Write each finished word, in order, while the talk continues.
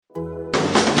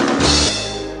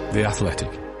The Athletic.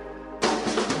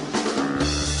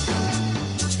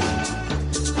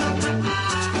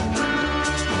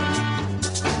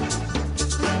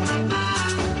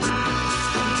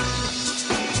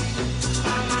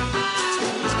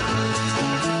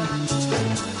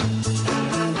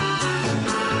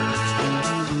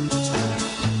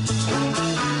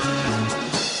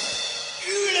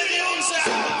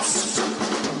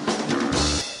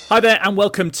 Hi there and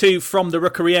welcome to From the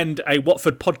Rookery End, a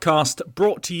Watford podcast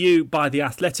brought to you by The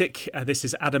Athletic. This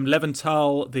is Adam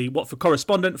Leventhal, the Watford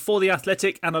correspondent for The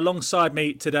Athletic, and alongside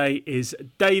me today is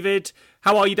David.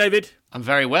 How are you, David? I'm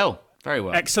very well, very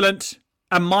well. Excellent.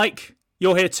 And Mike,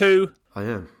 you're here too. I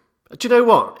am. Do you know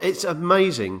what? It's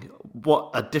amazing what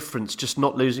a difference just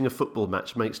not losing a football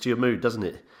match makes to your mood, doesn't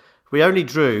it? We only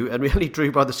drew, and we only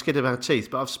drew by the skin of our teeth,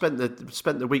 but I've spent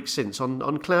the week since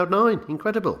on cloud nine.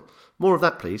 Incredible. More of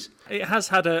that, please. It has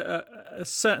had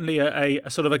certainly a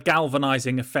sort of a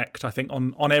galvanising effect, I think,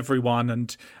 on everyone,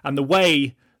 and the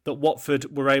way that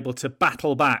Watford were able to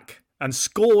battle back and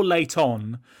score late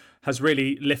on has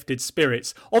really lifted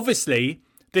spirits. Obviously,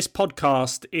 this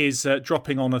podcast is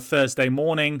dropping on a Thursday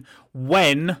morning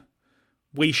when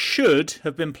we should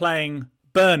have been playing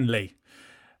Burnley.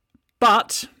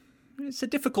 But it's a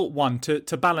difficult one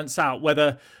to balance out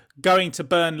whether going to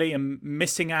Burnley and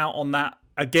missing out on that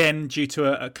again due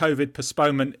to a COVID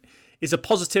postponement is a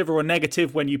positive or a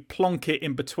negative when you plonk it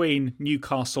in between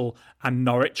Newcastle and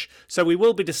Norwich. So we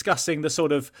will be discussing the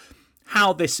sort of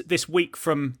how this week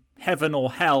from heaven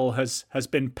or hell has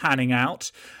been panning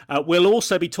out. We'll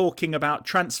also be talking about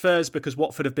transfers because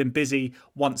Watford have been busy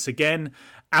once again.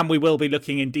 And we will be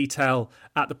looking in detail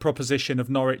at the proposition of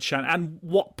Norwich and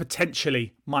what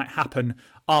potentially might happen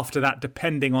after that,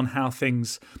 depending on how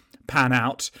things pan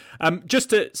out.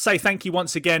 Just to say thank you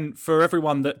once again for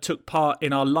everyone that took part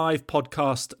in our live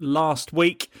podcast last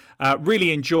week.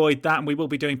 Really enjoyed that, and we will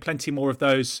be doing plenty more of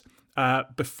those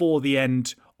before the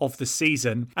end of the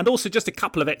season. And also just a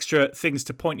couple of extra things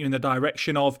to point you in the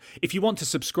direction of. If you want to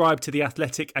subscribe to The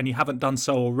Athletic and you haven't done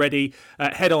so already,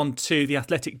 head on to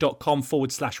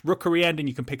theathletic.com/rookeryend and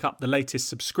you can pick up the latest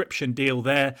subscription deal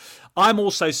there. I'm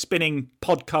also spinning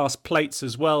podcast plates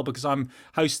as well because I'm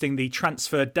hosting the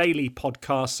Transfer Daily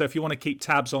podcast. So if you want to keep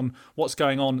tabs on what's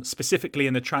going on specifically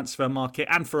in the transfer market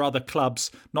and for other clubs,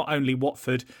 not only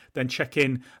Watford, then check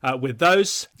in with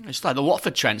those. It's like the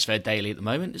Watford Transfer Daily at the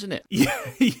moment, isn't it?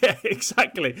 Yeah,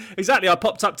 exactly. I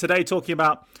popped up today talking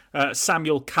about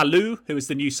Samuel Kalou, who is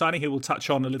the new signing, who we'll touch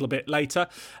on a little bit later.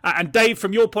 And Dave,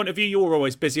 from your point of view, you're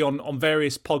always busy on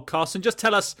various podcasts. And just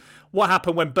tell us what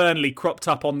happened when Burnley cropped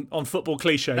up on Football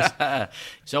Cliches.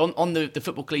 So on the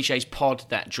Football Cliches pod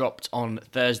that dropped on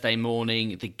Thursday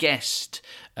morning, the guest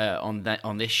on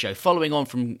this show, following on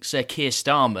from Sir Keir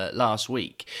Starmer last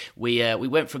week, we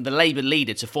went from the Labour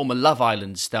leader to former Love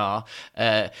Island star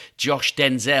Josh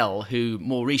Denzel, who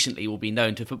more recently will be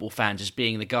known to football fans as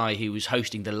being the guy who was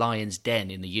hosting the Lions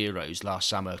Den in the Euros last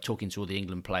summer, talking to all the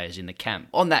England players in the camp.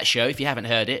 On that show, if you haven't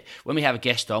heard it, when we have a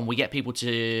guest on, we get people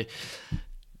to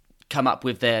come up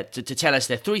with to tell us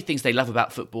their three things they love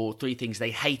about football, three things they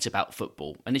hate about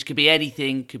football. And this could be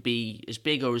anything, could be as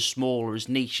big or as small or as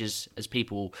niche as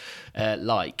people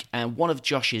like. And one of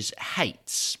Josh's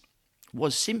hates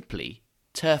was simply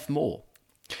Turf Moor.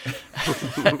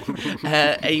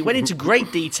 He went into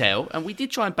great detail, and we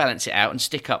did try and balance it out and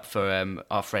stick up for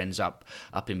our friends up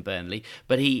in Burnley.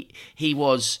 But he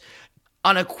was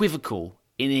unequivocal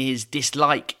in his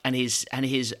dislike and his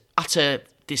utter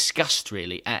disgust,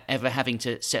 really, at ever having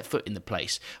to set foot in the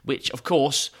place, which, of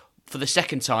course, for the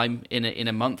second time in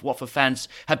a month, Watford fans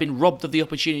have been robbed of the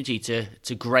opportunity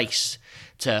to grace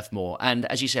Turf Moor. And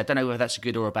as you said, I don't know whether that's a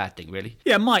good or a bad thing, really.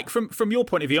 Yeah, Mike, from your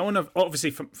point of view, and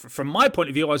obviously from my point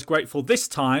of view, I was grateful this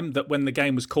time that when the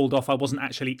game was called off, I wasn't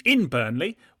actually in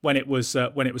Burnley when it was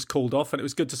called off, and it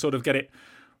was good to sort of get it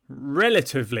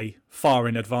relatively far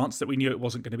in advance that we knew it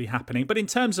wasn't going to be happening. But in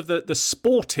terms of the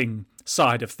sporting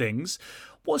side of things,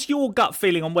 what's your gut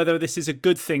feeling on whether this is a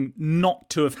good thing not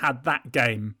to have had that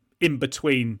game in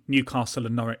between Newcastle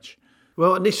and Norwich?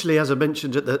 Well, initially, as I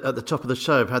mentioned at the top of the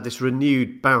show, I've had this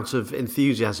renewed bout of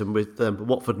enthusiasm with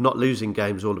Watford not losing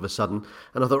games all of a sudden,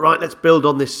 and I thought, right, let's build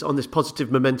on this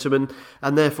positive momentum,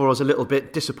 and therefore I was a little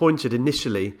bit disappointed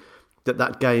initially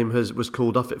that game was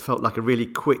called off. It felt like a really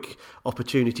quick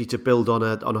opportunity to build on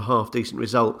a half decent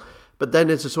result, but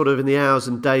then as a sort of in the hours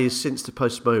and days since the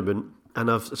postponement, and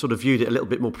I've sort of viewed it a little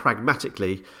bit more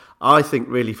pragmatically, I think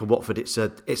really for Watford it's a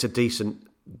decent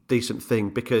thing,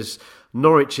 because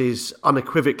Norwich is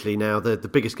unequivocally now the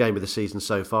biggest game of the season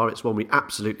so far. It's one we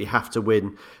absolutely have to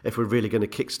win if we're really going to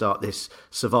kickstart this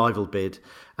survival bid.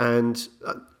 And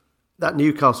that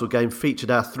Newcastle game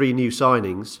featured our 3 new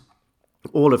signings,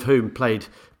 all of whom played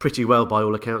pretty well by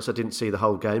all accounts. I didn't see the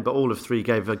whole game, but all of 3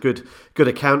 gave a good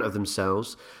account of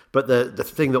themselves. But the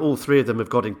thing that all 3 of them have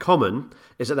got in common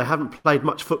is that they haven't played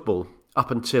much football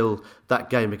up until that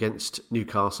game against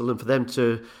Newcastle. And for them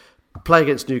to play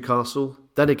against Newcastle,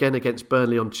 then again against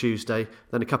Burnley on Tuesday,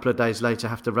 then a couple of days later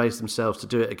have to raise themselves to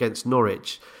do it against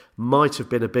Norwich, might have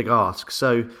been a big ask.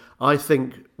 So I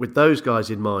think with those guys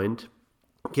in mind,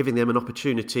 giving them an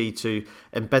opportunity to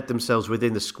embed themselves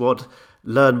within the squad,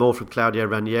 learn more from Claudio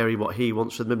Ranieri, what he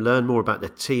wants from them, learn more about their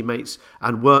teammates,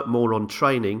 and work more on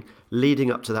training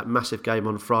leading up to that massive game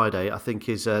on Friday, I think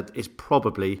is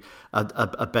probably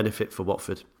a benefit for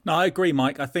Watford. No, I agree,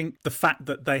 Mike. I think the fact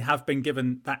that they have been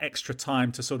given that extra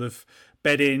time to sort of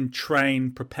bed in,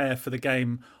 train, prepare for the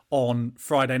game on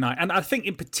Friday night, and I think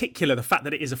in particular the fact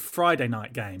that it is a Friday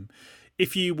night game.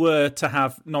 If you were to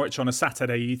have Norwich on a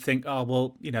Saturday, you'd think, oh,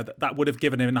 well, that would have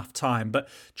given him enough time. But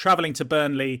travelling to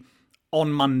Burnley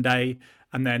on Monday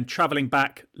and then travelling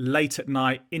back late at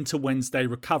night into Wednesday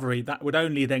recovery, that would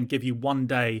only then give you one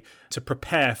day to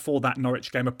prepare for that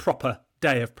Norwich game, a proper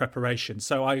day of preparation.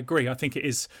 So I agree. I think it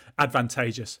is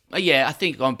advantageous. Yeah, I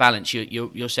think on balance,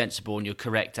 you're sensible and you're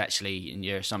correct, actually, in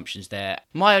your assumptions there.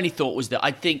 My only thought was that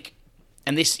I think...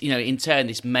 And this, in turn,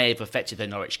 this may have affected the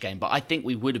Norwich game, but I think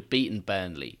we would have beaten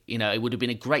Burnley. It would have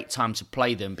been a great time to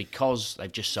play them because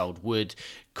they've just sold Wood.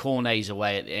 Cornet's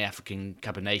away at the African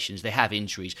Cup of Nations. They have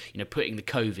injuries. Putting the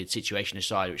COVID situation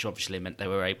aside, which obviously meant they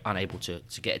were unable to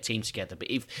get a team together. But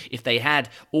if they had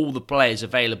all the players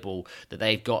available that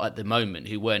they've got at the moment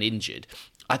who weren't injured,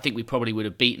 I think we probably would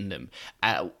have beaten them.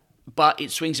 But it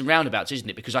swings and roundabouts, isn't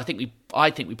it? Because I think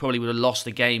we probably would have lost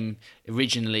the game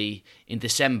originally in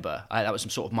December. That was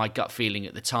sort of my gut feeling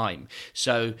at the time.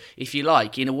 So, if you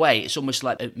like, in a way, it's almost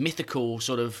like a mythical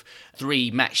sort of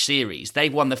 3-match series. They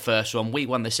won the first one, we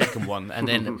won the second one, and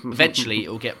then eventually it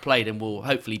will get played, and we'll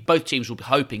hopefully both teams will be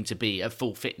hoping to be at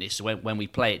full fitness when we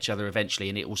play each other eventually,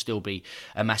 and it will still be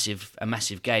a massive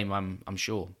game, I'm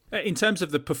sure. In terms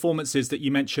of the performances that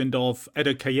you mentioned of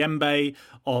Edo Kayembe,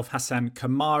 of Hassan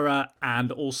Kamara,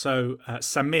 and also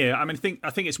Samir,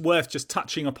 I think it's worth just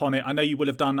touching upon it. I know you will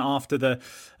have done after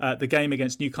the game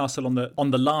against Newcastle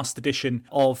on the last edition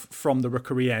of From the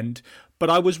Rookery End, but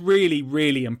I was really,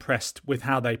 really impressed with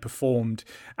how they performed,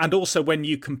 and also when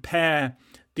you compare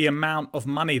the amount of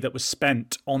money that was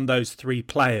spent on those 3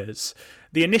 players.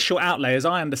 The initial outlay, as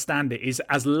I understand it, is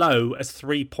as low as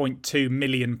 £3.2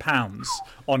 million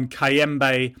on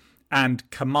Kayembe and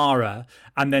Kamara,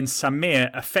 and then Samir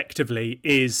effectively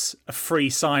is a free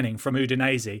signing from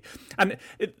Udinese. And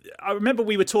I remember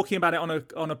we were talking about it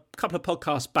on a couple of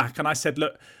podcasts back, and I said,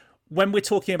 look, when we're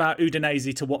talking about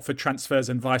Udinese to Watford transfers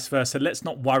and vice versa, let's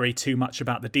not worry too much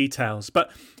about the details. But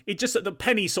it just, the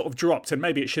penny sort of dropped, and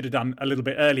maybe it should have done a little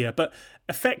bit earlier. But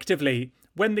effectively,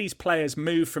 when these players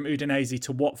move from Udinese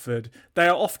to Watford, they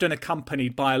are often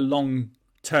accompanied by a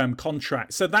long-term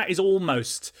contract. So that is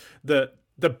almost the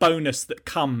bonus that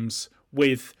comes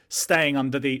with staying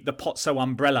under the Pozzo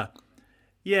umbrella.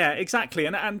 Yeah, exactly.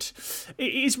 And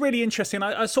it is really interesting.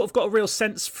 I sort of got a real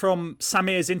sense from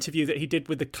Samir's interview that he did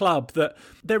with the club that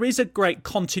there is a great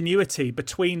continuity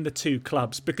between the 2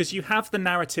 clubs, because you have the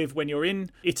narrative when you're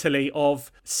in Italy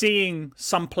of seeing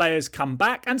some players come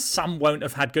back and some won't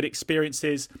have had good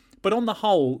experiences. But on the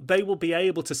whole, they will be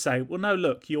able to say, well, no,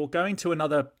 look, you're going to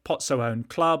another Pozzo-owned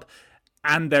club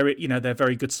and they're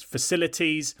very good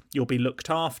facilities. You'll be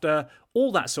looked after,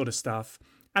 all that sort of stuff.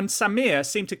 And Samir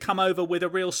seemed to come over with a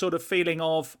real sort of feeling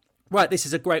of, right, this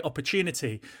is a great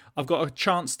opportunity. I've got a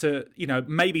chance to,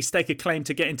 maybe stake a claim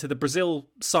to get into the Brazil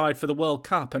side for the World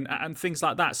Cup and things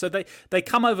like that. So they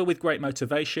come over with great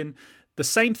motivation. The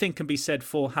same thing can be said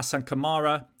for Hassan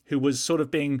Kamara, who was sort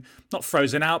of being not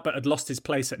frozen out, but had lost his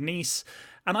place at Nice.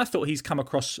 And I thought he's come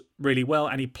across really well,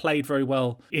 and he played very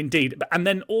well indeed. And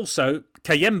then also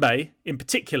Kayembe in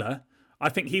particular, I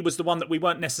think he was the one that we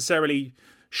weren't necessarily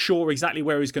sure exactly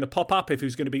where he was going to pop up, if he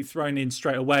was going to be thrown in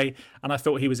straight away. And I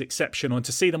thought he was exceptional. And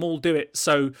to see them all do it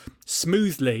so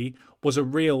smoothly was a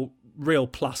real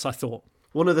plus, I thought.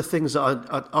 One of the things that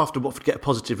I after Watford get a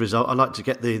positive result, I like to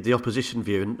get the opposition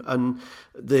view. And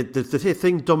the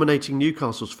thing dominating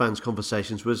Newcastle's fans'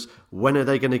 conversations was, when are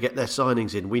they going to get their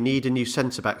signings in? We need a new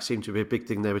centre-back, seemed to be a big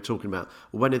thing they were talking about.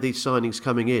 When are these signings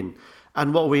coming in?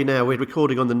 And what are we now? We're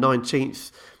recording on the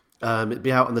 19th. It'd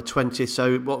be out on the 20th,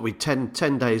 so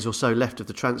 10 days or so left of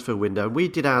the transfer window. We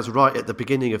did ours right at the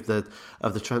beginning of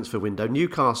the transfer window.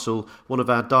 Newcastle, one of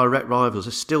our direct rivals,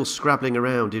 are still scrabbling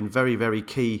around in very, very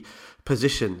key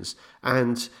positions.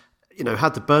 And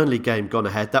had the Burnley game gone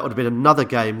ahead, that would have been another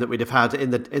game that we'd have had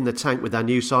in the tank with our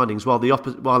new signings,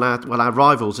 while our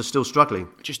rivals are still struggling.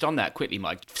 Just on that quickly,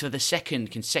 Mike, for the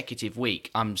second consecutive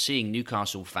week, I'm seeing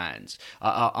Newcastle fans.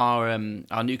 Our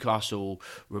Newcastle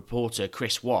reporter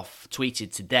Chris Woff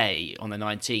tweeted today on the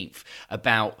 19th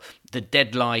about the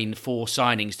deadline for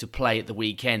signings to play at the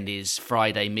weekend is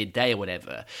Friday midday or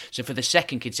whatever. So for the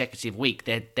second consecutive week,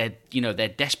 they're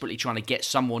desperately trying to get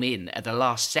someone in at the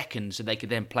last second so they could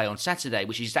then play on Saturday,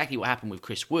 which is exactly what happened with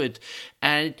Chris Wood.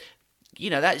 And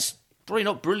that's probably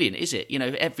not brilliant, is it?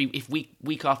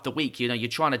 Week after week, you're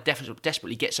trying to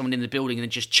desperately get someone in the building and then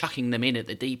just chucking them in at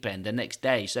the deep end the next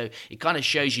day. So it kind of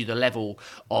shows you the level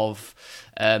of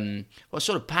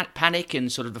sort of panic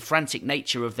and sort of the frantic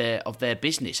nature of their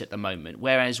business at the moment.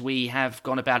 Whereas we have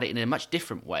gone about it in a much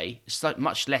different way,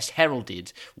 much less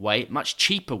heralded way, much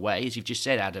cheaper way, as you've just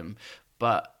said, Adam.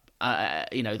 But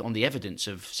on the evidence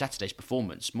of Saturday's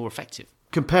performance, more effective.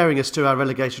 Comparing us to our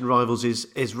relegation rivals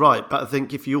is right, but I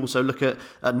think if you also look at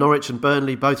Norwich and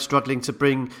Burnley, both struggling to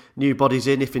bring new bodies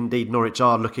in, if indeed Norwich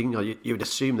are looking, you would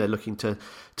assume they're looking to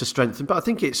strengthen. But I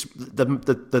think it's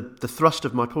the thrust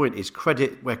of my point is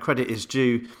credit where credit is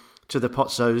due to the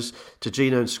Pozzos, to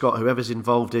Gino and Scott, whoever's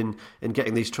involved in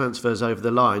getting these transfers over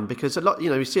the line, because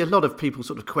you see a lot of people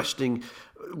sort of questioning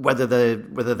whether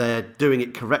they're doing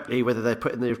it correctly, whether they're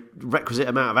putting the requisite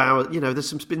amount of hours.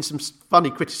 There's been some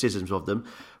funny criticisms of them,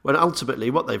 when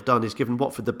ultimately what they've done is given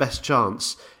Watford the best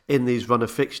chance in these run of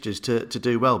fixtures to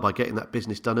do well by getting that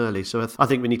business done early. So I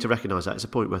think we need to recognise that. It's a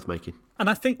point worth making. And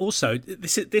I think also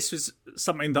this was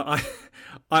something that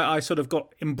I sort of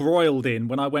got embroiled in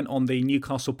when I went on the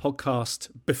Newcastle podcast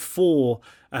before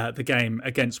the game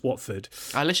against Watford.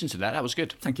 I listened to that. That was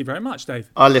good. Thank you very much,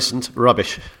 Dave. I listened.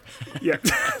 Rubbish. Yeah,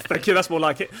 thank you. That's more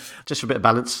like it. Just for a bit of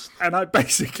balance. And I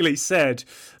basically said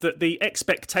that the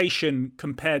expectation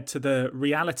compared to the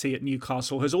reality at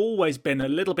Newcastle has always been a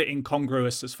little bit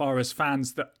incongruous as far as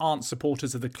fans that aren't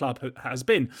supporters of the club has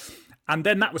been. And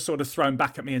then that was sort of thrown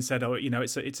back at me and said,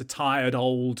 it's a tired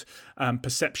old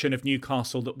perception of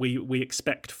Newcastle that we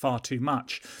expect far too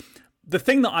much. The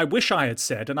thing that I wish I had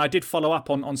said, and I did follow up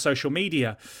on social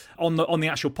media, on the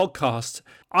actual podcast,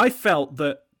 I felt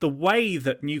that the way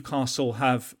that Newcastle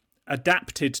have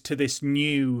adapted to this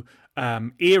new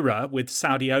era with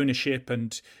Saudi ownership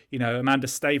and, Amanda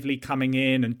Staveley coming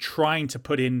in and trying to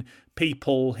put in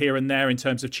people here and there in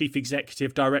terms of chief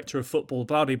executive, director of football,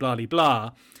 blah, blah, blah,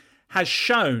 blah, has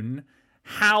shown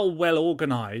how well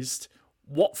organised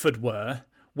Watford were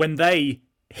when they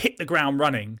hit the ground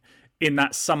running in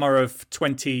that summer of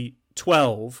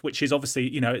 2012, which is obviously,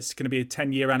 it's going to be a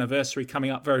 10-year anniversary coming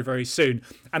up very, very soon.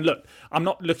 And look, I'm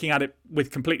not looking at it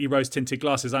with completely rose-tinted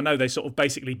glasses. I know they sort of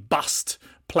basically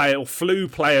flew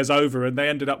players over and they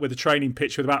ended up with a training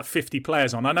pitch with about 50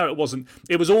 players on. I know it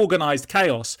was organised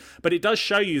chaos, but it does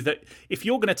show you that if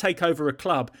you're going to take over a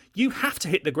club, you have to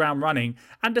hit the ground running,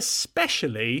 and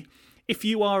especially if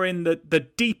you are in the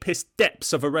deepest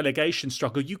depths of a relegation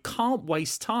struggle, you can't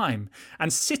waste time.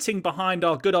 And sitting behind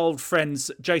our good old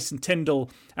friends Jason Tindall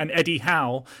and Eddie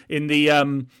Howe in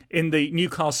the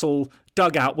Newcastle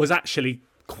dugout was actually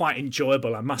quite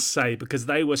enjoyable, I must say, because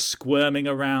they were squirming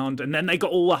around, and then they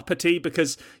got all uppity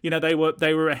because they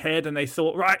were ahead and they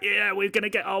thought, right, yeah, we're going to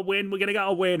get our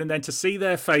win, and then to see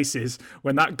their faces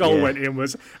when that goal went in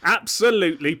was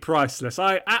absolutely priceless.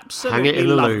 I absolutely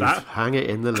love that. Hang it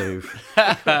in the Louvre.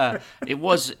 It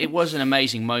was an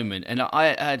amazing moment, and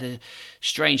I had a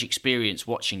strange experience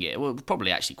watching it. Well,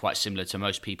 probably actually quite similar to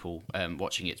most people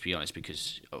watching it, to be honest,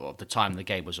 because of the time the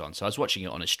game was on. So I was watching it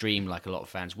on a stream like a lot of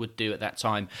fans would do at that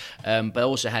time. But I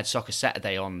also had Soccer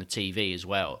Saturday on the TV as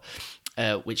well,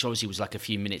 which obviously was like a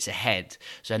few minutes ahead.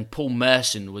 So then Paul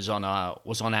Merson was on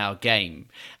our game,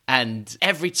 and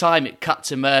every time it cut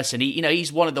to Merson,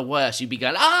 he's one of the worst. He'd be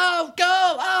going, "Oh, go!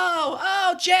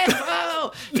 Oh, Jeff!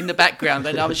 Oh!" in the background,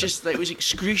 and I was just, it was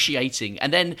excruciating.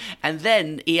 And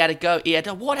then he had a go. He had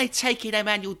a, "What are they taking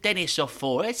Emmanuel Dennis off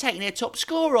for? They're taking their top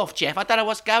scorer off, Jeff. I don't know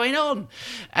what's going on."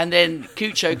 And then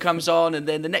Cucho comes on, and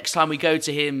then the next time we go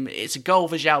to him, it's a goal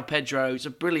for João Pedro. It's a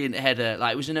brilliant header.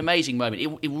 Like, it was an amazing moment.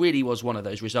 It really was one of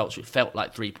those results which felt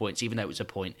like 3 points, even though it was a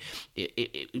point.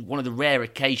 It one of the rare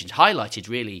occasions, highlighted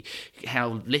really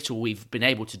how little we've been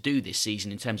able to do this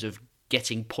season in terms of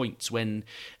getting points when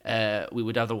we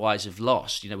would otherwise have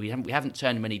lost. We haven't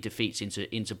turned many defeats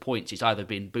into points. It's either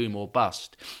been boom or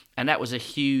bust, and that was a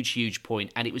huge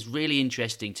point. And it was really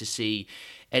interesting to see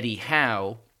Eddie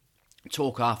Howe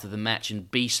talk after the match and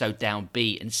be so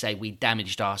downbeat and say we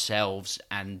damaged ourselves.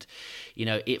 And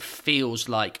it feels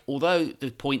like, although the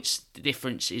points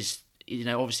difference is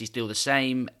obviously still the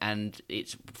same, and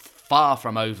it's far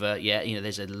from over yet.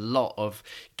 There's a lot of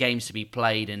games to be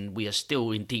played, and we are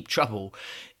still in deep trouble.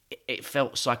 It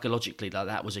felt psychologically like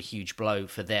that was a huge blow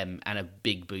for them and a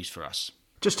big boost for us.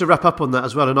 Just to wrap up on that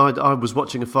as well, and I was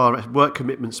watching afar. Work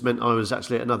commitments meant I was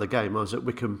actually at another game. I was at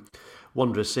Wycombe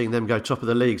Wanderers, seeing them go top of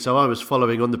the league. So I was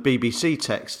following on the BBC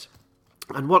text.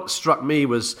 And what struck me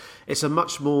was it's a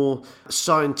much more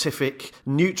scientific,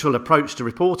 neutral approach to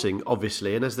reporting,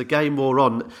 obviously. And as the game wore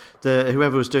on,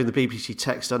 whoever was doing the BBC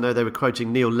text, I know they were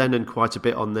quoting Neil Lennon quite a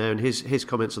bit on there and his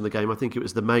comments on the game. I think it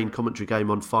was the main commentary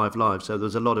game on 5 Live. So there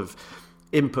was a lot of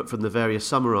input from the various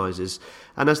summarisers.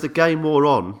 And as the game wore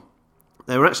on,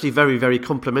 they were actually very, very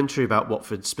complimentary about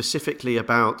Watford, specifically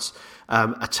about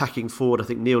attacking forward. I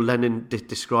think Neil Lennon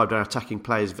described our attacking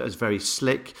play as very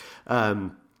slick.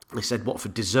 They said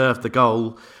Watford deserved the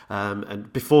goal,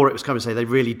 and before it was coming, say they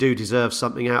really do deserve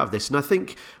something out of this. And I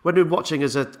think when we're watching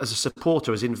as a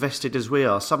supporter, as invested as we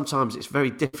are, sometimes it's very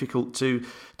difficult to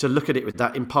look at it with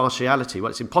that impartiality.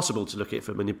 Well, it's impossible to look at it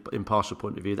from an impartial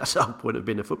point of view. That's the whole point of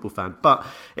being a football fan. But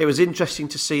it was interesting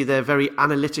to see their very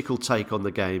analytical take on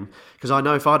the game, because I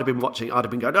know if I'd have been watching, I'd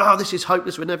have been going, "Oh, this is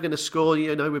hopeless. We're never going to score.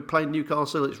 We're playing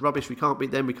Newcastle. It's rubbish. We can't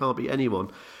beat them. We can't beat anyone."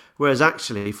 Whereas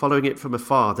actually, following it from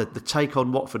afar, the take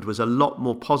on Watford was a lot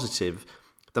more positive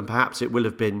than perhaps it will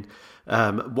have been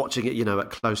watching it, at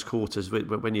close quarters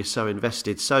when you're so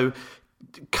invested. So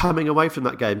coming away from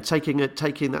that game, taking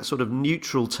that sort of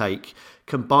neutral take,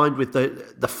 combined with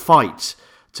the fight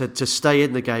to stay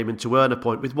in the game and to earn a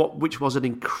point which was an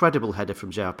incredible header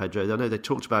from João Pedro. I know they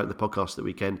talked about it in the podcast the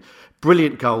weekend.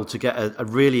 Brilliant goal to get a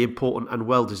really important and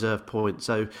well-deserved point.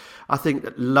 So I think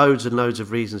that loads and loads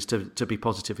of reasons to be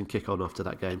positive and kick on after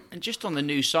that game. And just on the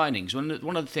new signings,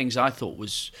 one of the things I thought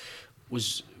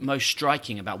was most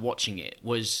striking about watching it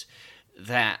was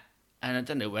that, and I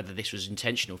don't know whether this was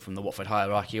intentional from the Watford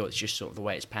hierarchy or it's just sort of the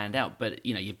way it's panned out, but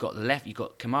you've got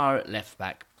Kamara at left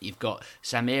back, you've got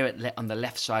Samir on the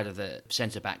left side of the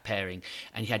centre back pairing,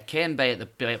 and you had Kiembe at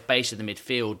the base of the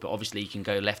midfield, but obviously he can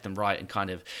go left and right and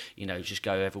kind of just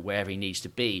go over wherever he needs to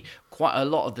be. Quite a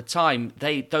lot of the time,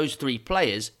 those three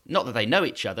players, not that they know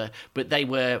each other, but they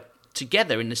were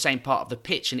together in the same part of the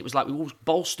pitch, and it was like we all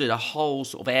bolstered a whole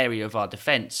sort of area of our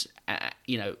defence,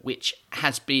 which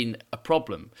has been a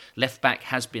problem. Left back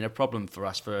has been a problem for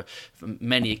us for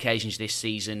many occasions this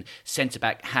season. Centre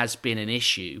back has been an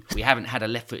issue. We haven't had a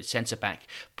left-footed centre back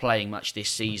playing much this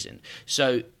season,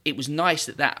 so it was nice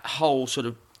that whole sort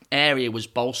of area was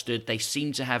bolstered. They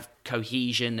seemed to have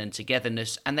cohesion and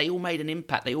togetherness, and they all made an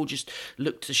impact. They all just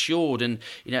looked assured, and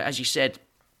as you said,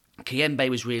 Kiembe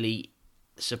was really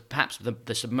perhaps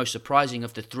the most surprising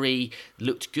of the three.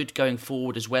 Looked good going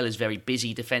forward as well as very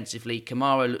busy defensively.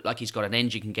 Kamara looked like he's got an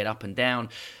engine, can get up and down.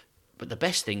 But the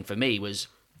best thing for me was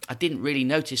I didn't really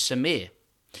notice Samir,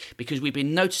 because we've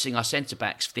been noticing our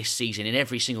centre-backs this season in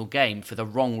every single game for the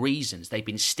wrong reasons. They've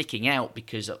been sticking out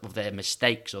because of their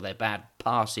mistakes or their bad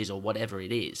passes or whatever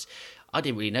it is. I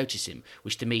didn't really notice him,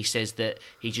 which to me says that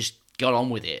he just got on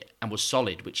with it and was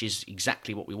solid, which is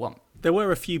exactly what we want. There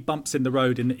were a few bumps in the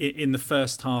road in the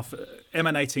first half,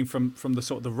 emanating from the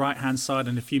sort of the right-hand side,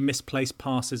 and a few misplaced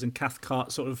passes, and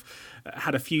Cathcart sort of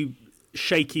had a few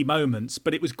shaky moments,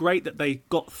 but it was great that they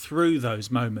got through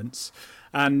those moments.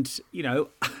 And,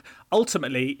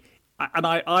 ultimately, and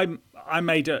I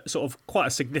made a sort of quite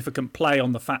a significant play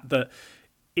on the fact that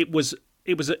it was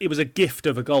a gift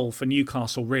of a goal for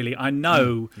Newcastle, really. I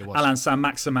know Alain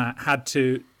Saint-Maximin had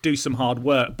to do some hard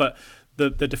work, but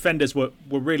the defenders were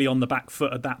really on the back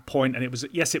foot at that point, and it was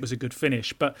a good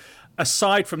finish. But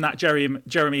aside from that Jeremy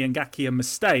Ngakia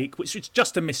mistake, which was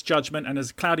just a misjudgment, and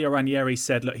as Claudio Ranieri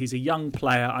said, look, he's a young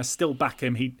player, I still back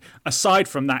him. Aside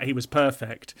from that, he was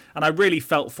perfect, and I really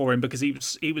felt for him, because he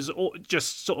was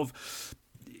just sort of,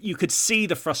 you could see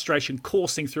the frustration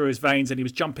coursing through his veins, and he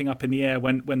was jumping up in the air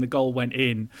when the goal went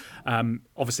in,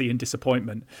 obviously in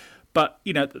disappointment. But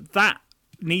that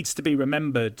needs to be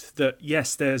remembered, that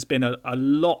yes, there's been a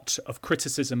lot of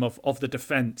criticism of the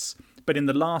defence, but in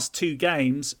the last two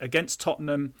games, against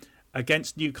Tottenham,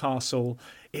 against Newcastle,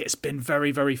 it's been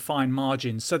very, very fine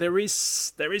margins. So there is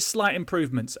slight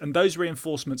improvements, and those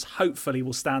reinforcements hopefully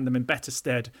will stand them in better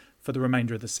stead for the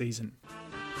remainder of the season.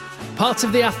 Part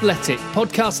of the Athletic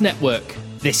Podcast Network.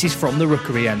 This is From the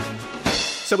Rookery End.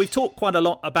 So we've talked quite a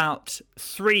lot about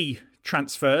 3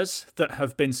 transfers that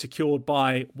have been secured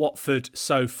by Watford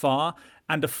so far,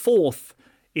 and a 4th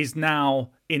is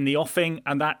now in the offing,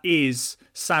 and that is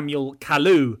Samuel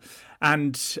Kalu.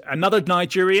 And another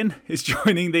Nigerian is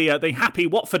joining the happy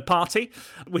Watford party,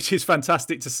 which is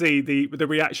fantastic to see the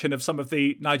reaction of some of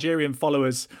the Nigerian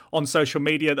followers on social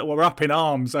media that were up in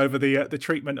arms over the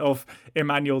treatment of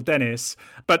Emmanuel Dennis.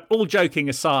 But all joking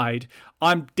aside,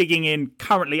 I'm digging in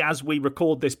currently as we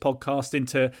record this podcast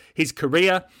into his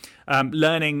career,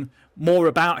 learning more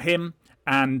about him,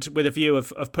 and with a view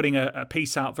of putting a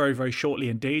piece out very, very shortly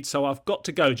indeed. So I've got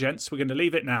to go, gents. We're going to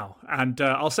leave it now. And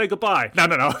I'll say goodbye. No.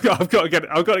 I've got to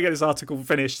get this article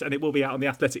finished, and it will be out on The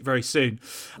Athletic very soon.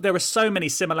 There are so many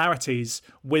similarities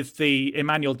with the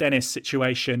Emmanuel Dennis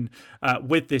situation,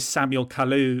 with this Samuel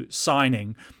Kalou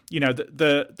signing. You know,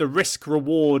 the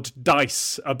risk-reward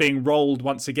dice are being rolled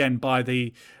once again by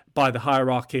the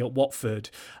hierarchy at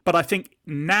Watford. But I think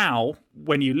now,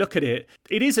 when you look at it,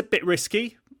 it is a bit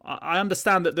risky. I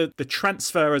understand that the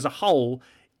transfer as a whole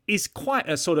is quite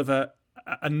a sort of a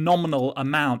nominal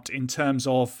amount in terms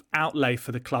of outlay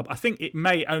for the club. I think it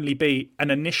may only be an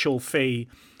initial fee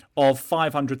of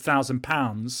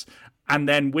 £500,000, and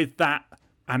then with that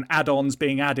and add-ons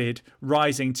being added,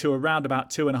 rising to around about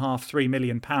 £2.5–3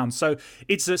 million. So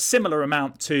it's a similar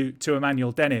amount to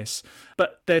Emmanuel Dennis.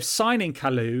 But they're signing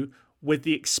Kalou with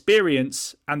the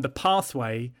experience and the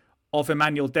pathway of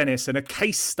Emmanuel Dennis, and a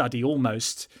case study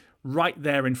almost right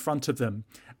there in front of them.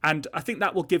 And I think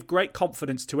that will give great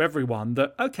confidence to everyone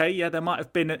that, okay, yeah, there might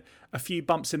have been a few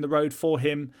bumps in the road for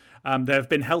him. There have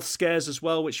been health scares as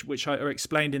well, which are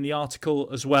explained in the article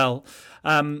as well.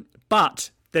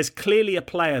 But there's clearly a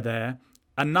player there,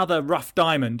 another rough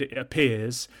diamond, it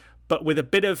appears, but with a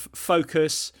bit of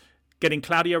focus, getting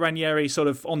Claudio Ranieri sort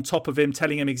of on top of him,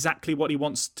 telling him exactly what he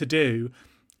wants to do.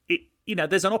 You know,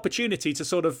 there's an opportunity to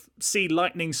sort of see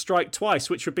lightning strike twice,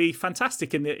 which would be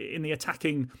fantastic in the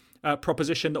attacking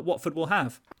proposition that Watford will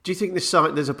have. Do you think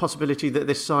there's a possibility that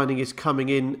this signing is coming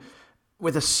in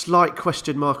with a slight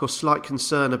question mark or slight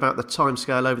concern about the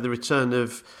timescale over the return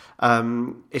of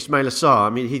Ismaila Sarr? I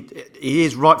mean, he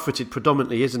is right-footed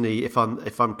predominantly, isn't he? If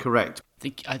I'm correct.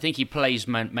 I think he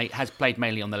has played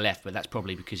mainly on the left, but that's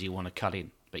probably because he want to cut in.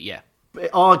 But yeah,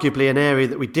 arguably an area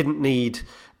that we didn't need.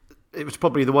 It was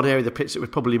probably the one area of the pitch that we're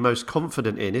probably most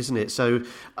confident in, isn't it? So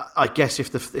I guess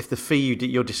if the fee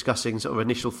you're discussing, sort of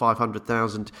initial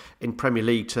 500,000 in Premier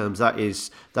League terms, that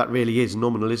really is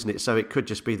nominal, isn't it? So it could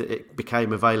just be that it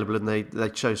became available and they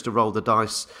chose to roll the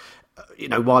dice, you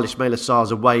know, while Ismaila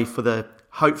Sarr's away for the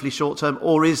hopefully short term.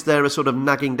 Or is there a sort of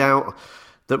nagging doubt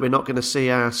that we're not going to see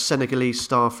our Senegalese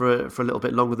star for a little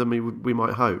bit longer than we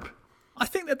might hope? I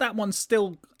think that one's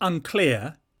still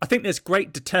unclear. I think there's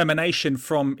great determination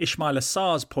from Ismaila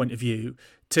Sarr's point of view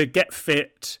to get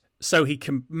fit so he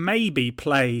can maybe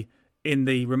play in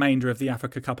the remainder of the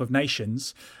Africa Cup of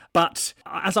Nations. But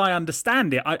as I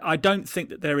understand it, I don't think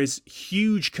that there is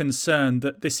huge concern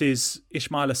that this is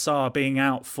Ismaila Sarr being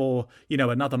out for, you know,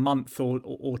 another month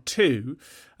or two.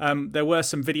 There were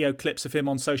some video clips of him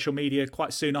on social media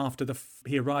quite soon after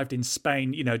he arrived in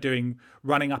Spain, you know,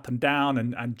 running up and down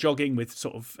and jogging with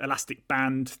sort of elastic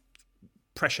band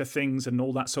pressure things and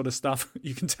all that sort of stuff.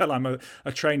 You can tell I'm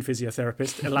a trained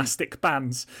physiotherapist. Elastic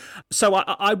bands. So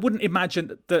I wouldn't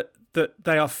imagine that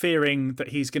they are fearing that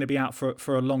he's going to be out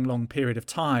for a long period of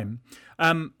time.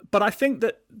 But I think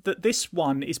that this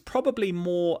one is probably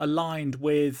more aligned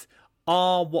with,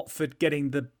 are Watford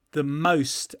getting the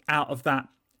most out of that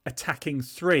attacking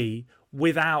three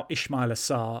without Ismaila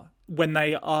Sarr when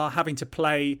they are having to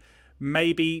play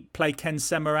Ken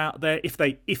Sema out there if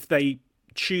they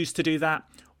choose to do that,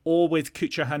 or with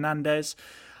Cucho Hernandez.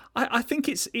 I think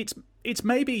it's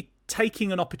maybe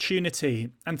taking an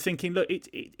opportunity and thinking, look,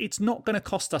 it's not going to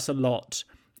cost us a lot.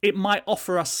 It might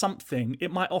offer us something.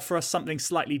 It might offer us something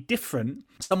slightly different,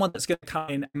 someone that's going to come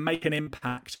in and make an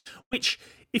impact, which,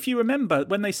 if you remember,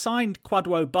 when they signed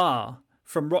Kwadwo Bar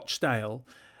from Rochdale,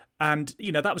 and,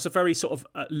 you know, that was a very sort of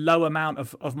low amount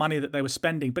of money that they were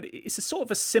spending. But it's a sort of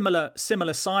a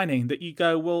similar signing that you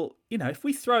go, well, you know, if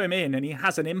we throw him in and he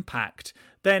has an impact,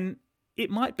 then it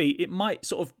might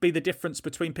sort of be the difference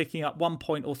between picking up 1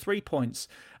 point or 3 points.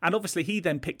 And obviously he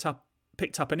then picked up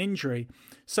an injury.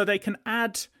 So they can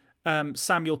add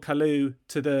Samuel Kalou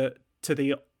to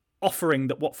the offering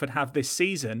that Watford have this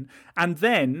season. And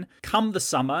then come the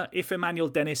summer, if Emmanuel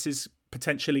Dennis is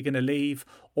potentially going to leave,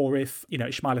 or if,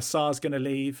 Ismail Assar's going to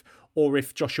leave, or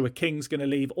if Joshua King's going to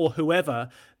leave, or whoever,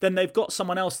 then they've got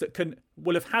someone else that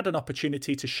will have had an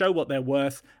opportunity to show what they're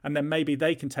worth, and then maybe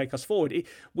they can take us forward.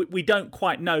 We don't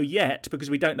quite know yet, because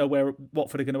we don't know where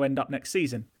Watford are going to end up next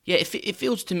season. Yeah, it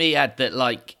feels to me, Ad, that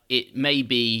like it may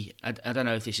be, I don't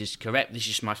know if this is correct, this is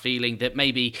just my feeling, that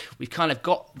maybe we've kind of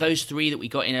got those three that we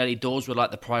got in early doors were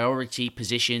like the priority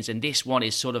positions, and this one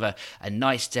is sort of a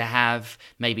nice to have.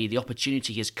 Maybe the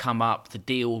opportunity has come up, the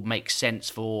deal makes sense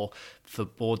for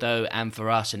Bordeaux and for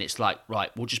us, and it's like,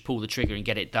 right, we'll just pull the trigger and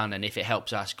get it done, and if it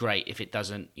helps us, great. If it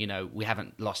doesn't, we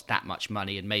haven't lost that much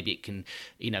money, and maybe it can,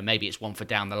 maybe it's one for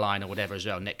down the line or whatever as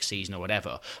well, next season or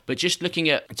whatever. But just looking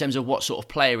at, in terms of what sort of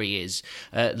player he is,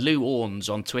 Lou Orns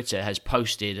on Twitter has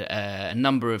posted a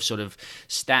number of sort of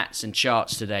stats and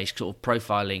charts today, sort of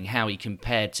profiling how he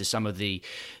compared to some of the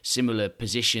similar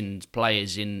positioned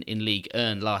players in League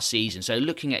 1 last season. So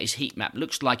looking at his heat map,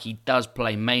 looks like he does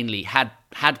play mainly, had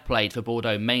played for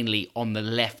Bordeaux mainly on the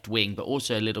left wing, but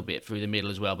also a little bit through the middle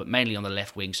as well, but mainly on the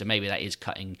left wing. So maybe that is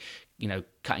cutting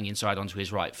inside onto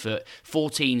his right foot.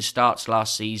 14 starts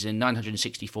last season,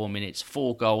 964 minutes,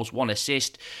 4 goals, 1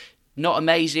 assist. Not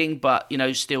amazing, but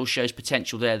still shows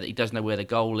potential there that he does know where the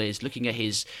goal is. Looking at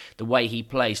the way he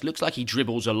plays, looks like he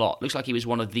dribbles a lot. Looks like he was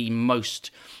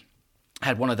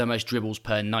had one of the most dribbles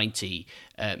per 90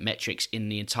 metrics in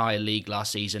the entire league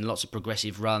last season. Lots of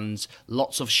progressive runs,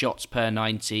 lots of shots per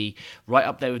 90, right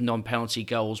up there with non-penalty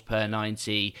goals per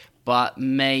 90. But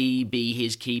maybe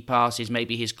his key passes,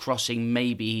 maybe his crossing,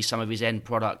 maybe some of his end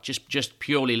product, just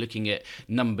purely looking at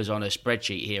numbers on a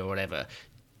spreadsheet here or whatever,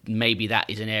 maybe that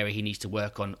is an area he needs to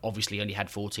work on. Obviously only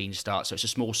had 14 starts, so it's a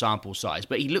small sample size.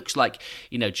 But he looks like,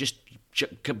 just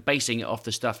basing it off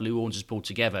the stuff Lou Orns has pulled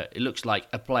together, it looks like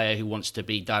a player who wants to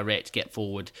be direct, get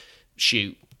forward,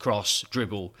 shoot, cross,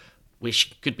 dribble,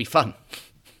 which could be fun.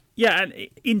 Yeah, and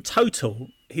in total,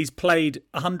 he's played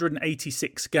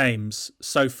 186 games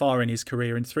so far in his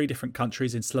career in 3 different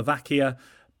countries, in Slovakia,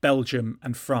 Belgium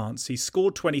and France. He's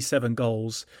scored 27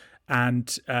 goals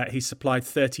and he's supplied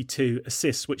 32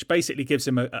 assists, which basically gives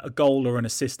him a goal or an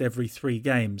assist every 3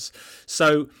 games.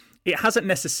 So it hasn't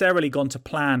necessarily gone to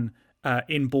plan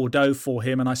in Bordeaux for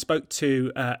him, and I spoke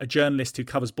to a journalist who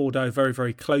covers Bordeaux very,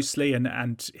 very closely,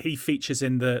 and he features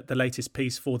in the latest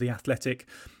piece for The Athletic.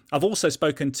 I've also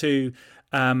spoken to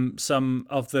some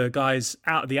of the guys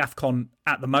out of the AFCON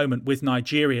at the moment with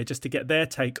Nigeria, just to get their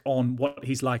take on what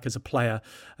he's like as a player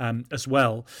as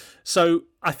well. So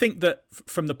I think that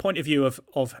from the point of view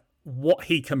of what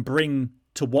he can bring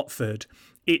to Watford,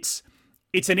 it's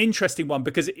an interesting one,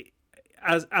 because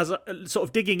as sort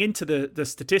of digging into the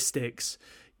statistics,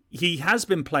 he has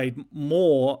been played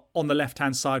more on the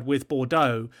left-hand side with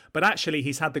Bordeaux, but actually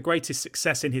he's had the greatest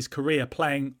success in his career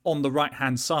playing on the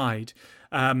right-hand side,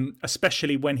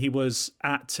 especially when he was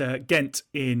at Ghent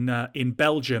in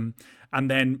Belgium, and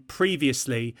then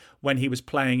previously when he was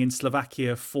playing in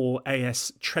Slovakia for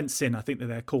AS Trenčín, I think that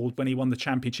they're called, when he won the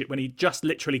championship, when he just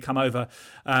literally come over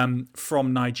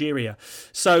from Nigeria.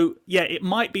 So yeah, it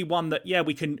might be one that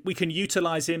we can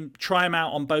utilise him, try him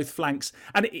out on both flanks,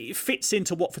 and it fits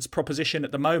into Watford's proposition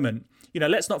at the moment.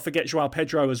 Let's not forget João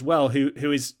Pedro as well, who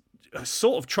is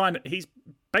sort of he's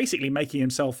basically making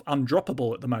himself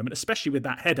undroppable at the moment, especially with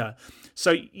that header.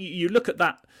 So you look at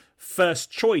that first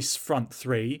choice front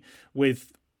 3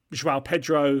 with João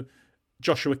Pedro,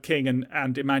 Joshua King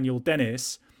and Emmanuel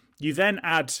Dennis. You then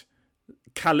add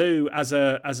Kalou as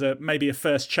a maybe a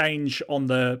first change on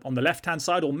the left hand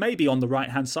side, or maybe on the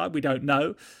right hand side, we don't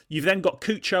know. You've then got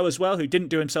Cucho as well, who didn't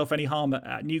do himself any harm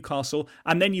at Newcastle,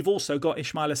 and then you've also got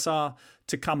Ismail Assar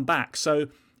to come back. So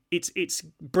it's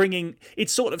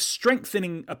sort of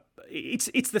strengthening.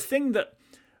 It's the thing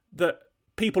that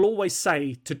people always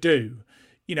say to do.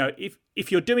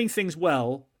 If you're doing things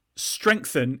well,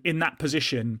 strengthen in that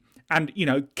position, and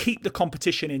keep the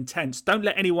competition intense. Don't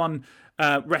let anyone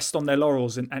rest on their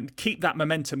laurels, and keep that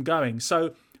momentum going.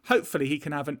 So hopefully he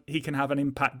can have an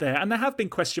impact there. And there have been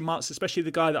question marks, especially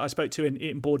the guy that I spoke to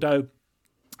in Bordeaux,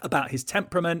 about his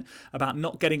temperament, about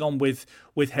not getting on with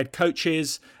head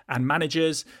coaches and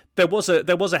managers. There was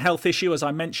a health issue, as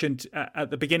I mentioned at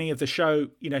the beginning of the show.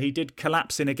 He did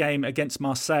collapse in a game against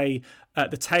Marseille at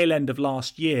the tail end of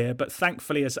last year, but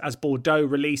thankfully, as Bordeaux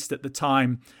released at the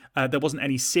time, there wasn't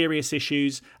any serious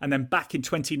issues. And then back in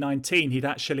 2019, he'd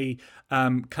actually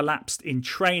collapsed in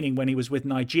training when he was with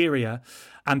Nigeria.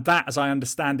 And that, as I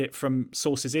understand it from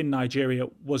sources in Nigeria,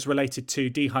 was related to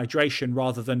dehydration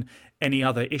rather than any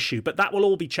other issue. But that will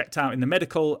all be checked out in the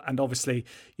medical, and obviously,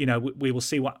 we will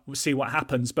see what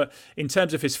happens. But in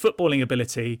terms of his footballing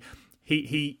ability,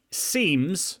 he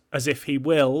seems as if he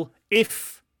will,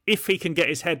 if if he can get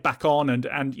his head back on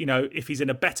and you know, if he's in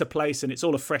a better place and it's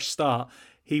all a fresh start,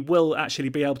 he will actually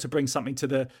be able to bring something to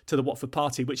the Watford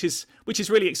party, which is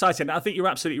really exciting. I think you're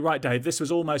absolutely right, Dave. This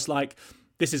was almost like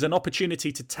this is an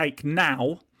opportunity to take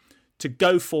now, to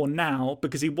go for now,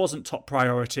 because he wasn't top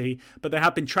priority, but they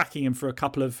have been tracking him for a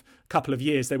couple of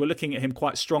years. They were looking at him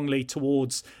quite strongly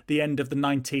towards the end of the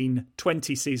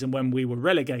 1920 season when we were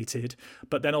relegated.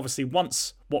 But then obviously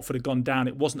once Watford had gone down,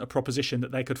 it wasn't a proposition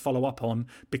that they could follow up on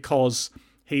because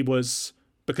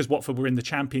Watford were in the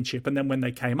Championship. And then when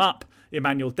they came up,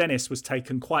 Emmanuel Dennis was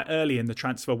taken quite early in the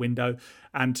transfer window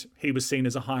and he was seen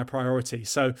as a higher priority.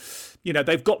 So, you know,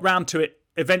 they've got round to it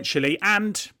eventually,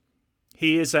 and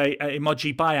he is a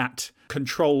Imoji Bayat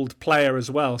controlled player as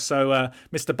well. So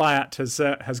Mr. Bayat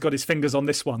has got his fingers on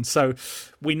this one. So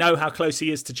we know how close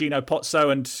he is to Gino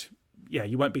Pozzo, and yeah,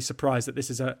 you won't be surprised that this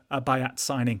is a Bayat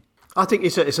signing. I think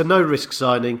it's a no-risk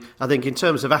signing. I think in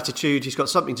terms of attitude, he's got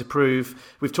something to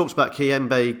prove. We've talked about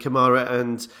Kiembe, Kamara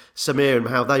and Samir and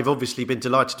how they've obviously been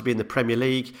delighted to be in the Premier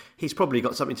League. He's probably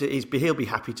got something he'll be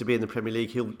happy to be in the Premier League.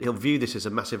 He'll view this as a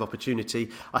massive opportunity.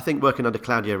 I think working under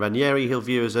Claudio Ranieri, he'll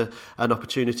view as an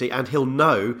opportunity, and he'll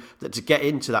know that to get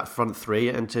into that front three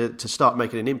and to start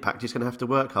making an impact, he's going to have to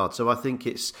work hard. So I think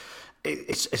it's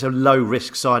a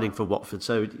low-risk signing for Watford,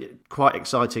 so quite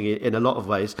exciting in a lot of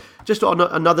ways. Just on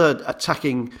another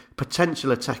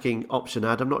potential attacking option,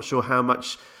 Ad, I'm not sure how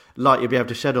much light you'll be able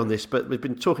to shed on this, but we've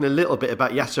been talking a little bit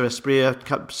about Yasser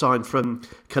Asprilla, signed from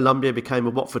Colombia, became a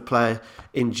Watford player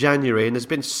in January, and there's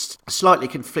been slightly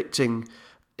conflicting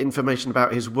information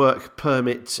about his work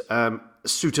permit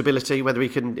suitability, whether we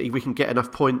can get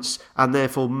enough points, and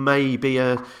therefore may be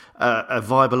a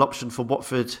viable option for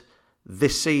Watford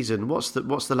this season. What's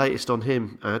the latest on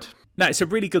him, Ad? No, it's a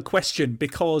really good question,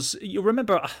 because you'll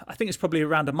remember, I think it's probably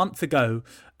around a month ago,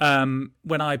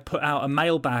 when I put out a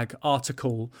mailbag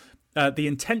article, the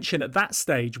intention at that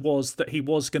stage was that he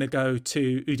was going to go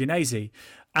to Udinese.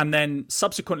 And then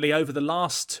subsequently, over the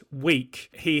last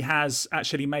week, he has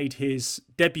actually made his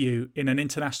debut in an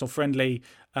international friendly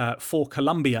for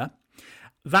Colombia.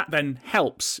 That then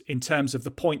helps in terms of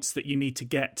the points that you need to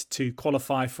get to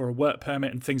qualify for a work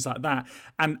permit and things like that.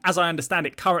 And as I understand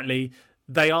it, currently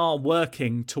they are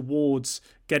working towards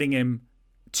getting him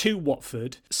to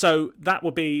Watford. So that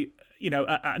would be, you know,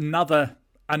 another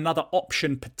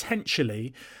option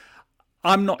potentially.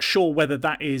 I'm not sure whether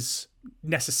that is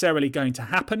necessarily going to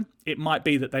happen. It might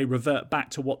be that they revert back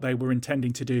to what they were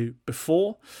intending to do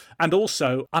before. And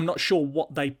also, I'm not sure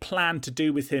what they plan to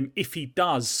do with him if he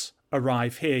does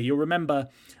arrive here. You'll remember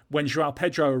when João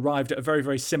Pedro arrived at a very,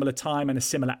 very similar time and a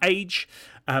similar age.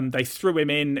 They threw him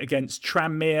in against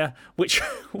Tranmere, which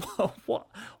what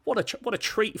a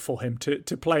treat for him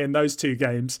to play in those two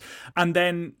games. And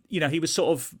then, you know, he was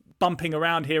sort of bumping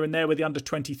around here and there with the under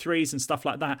 23s and stuff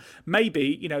like that.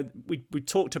 Maybe, you know, we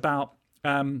talked about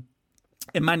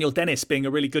Emmanuel Dennis being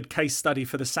a really good case study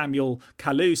for the Samuel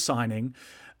Kalou signing,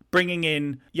 bringing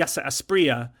in Yasser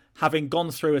Asprilla, having gone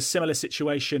through a similar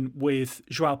situation with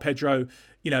João Pedro,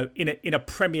 you know, in a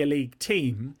Premier League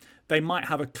team. They might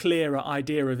have a clearer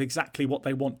idea of exactly what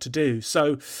they want to do.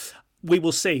 So we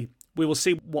will see. We will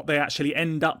see what they actually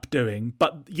end up doing.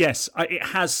 But yes, it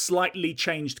has slightly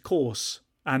changed course.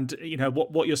 And, you know,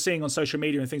 what you're seeing on social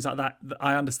media and things like that,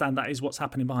 I understand that is what's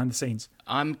happening behind the scenes.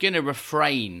 I'm going to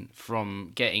refrain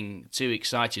from getting too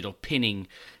excited or pinning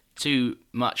too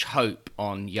much hope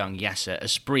on young Yasser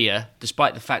Asprilla,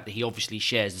 despite the fact that he obviously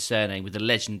shares the surname with the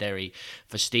legendary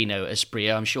Faustino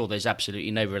Asprilla. I'm sure there's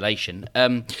absolutely no relation.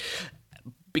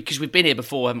 Because we've been here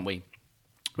before, haven't we?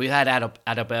 We had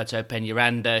Adalberto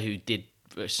Peñaranda, who did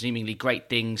seemingly great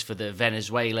things for the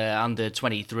Venezuela under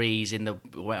 23s in the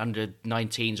under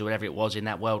 19s or whatever it was in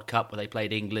that World Cup where they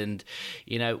played England.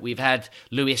 You know, we've had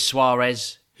Luis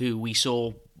Suarez, who we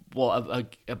saw a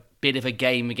bit of a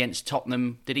game against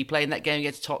Tottenham. Did he play in that game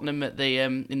against Tottenham at the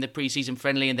in the pre-season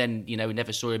friendly? And then, you know, we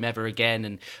never saw him ever again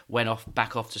and went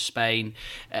back off to Spain.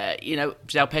 You know,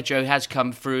 João Pedro has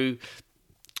come through.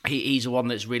 He's the one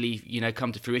that's really, you know,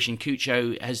 come to fruition.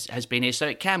 Cucho has been here, so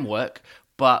it can work,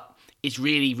 but it's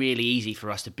really, really easy for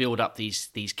us to build up these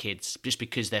kids just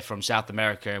because they're from South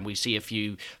America and we see a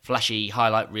few flashy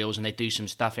highlight reels and they do some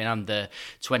stuff in under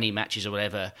 20 matches or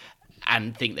whatever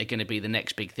and think they're going to be the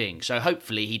next big thing. So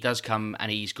hopefully he does come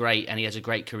and he's great and he has a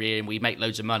great career and we make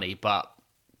loads of money, but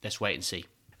let's wait and see.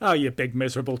 Oh, you big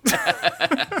miserable.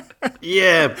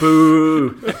 Yeah,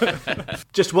 boo.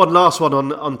 Just one last one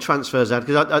on transfers, Ad,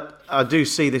 because I do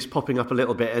see this popping up a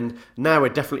little bit, and now we're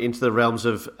definitely into the realms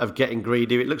of getting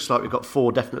greedy. It looks like we've got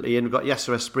 4 definitely in. We've got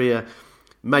Yasser Asprilla,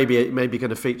 maybe going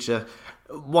to feature.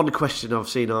 One question I've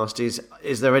seen asked is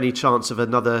there any chance of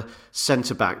another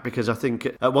centre-back? Because I think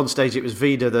at one stage it was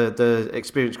Vida, the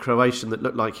experienced Croatian, that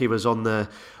looked like he was on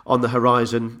the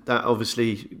horizon.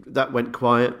 That went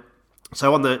quiet.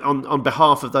 So on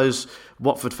behalf of those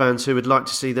Watford fans who would like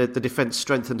to see the defence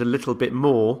strengthened a little bit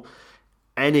more,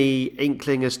 any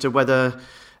inkling as to whether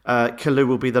Kalou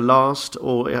will be the last,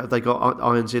 or have they got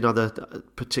irons in other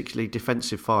particularly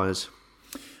defensive fires?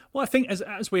 Well, I think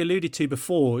as we alluded to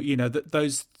before, that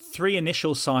those three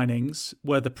initial signings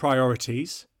were the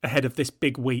priorities ahead of this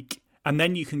big week, and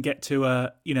then you can get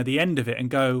to the end of it and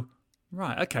go,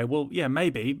 right, okay, well, yeah,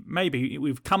 maybe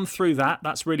we've come through that.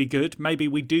 That's really good. Maybe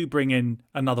we do bring in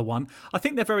another one. I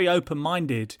think they're very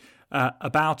open-minded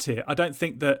about it. I don't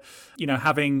think that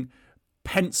having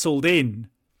penciled in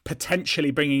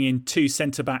potentially bringing in two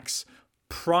centre-backs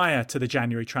prior to the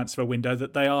January transfer window,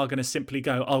 that they are going to simply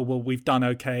go, oh, well, we've done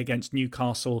okay against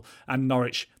Newcastle and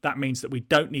Norwich. That means that we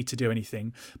don't need to do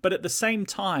anything. But at the same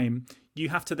time, you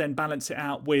have to then balance it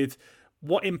out with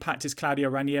what impact is Claudio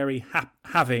Ranieri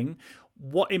having?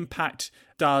 What impact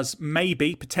does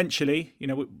potentially,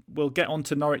 we'll get on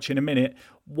to Norwich in a minute,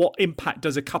 what impact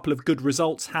does a couple of good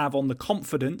results have on the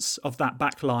confidence of that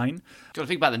back line? Got to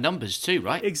think about the numbers too,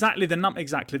 right? Exactly,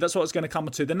 exactly. That's what I was going to come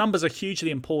to. The numbers are hugely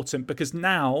important because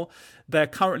now they're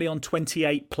currently on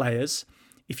 28 players.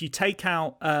 If you take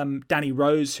out Danny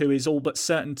Rose, who is all but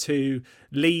certain to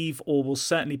leave or will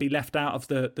certainly be left out of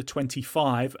the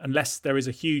 25, unless there is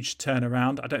a huge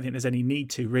turnaround, I don't think there's any need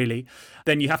to really,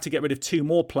 then you have to get rid of two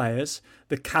more players.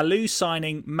 The Kalou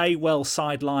signing may well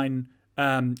sideline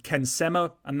Ken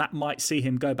Sema, and that might see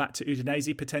him go back to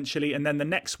Udinese potentially. And then the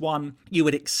next one you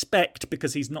would expect,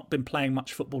 because he's not been playing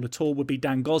much football at all, would be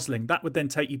Dan Gosling. That would then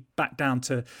take you back down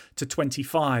to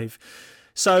 25.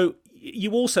 So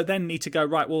you also then need to go,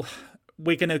 right, well,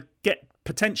 we're going to get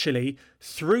potentially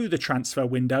through the transfer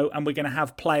window and we're going to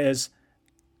have players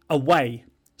away.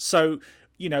 So,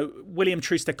 William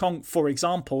Troost-Ekong, for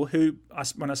example, who,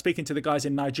 when I was speaking to the guys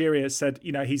in Nigeria, said,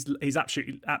 he's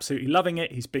absolutely loving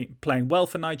it. He's been playing well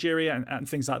for Nigeria and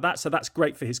things like that. So that's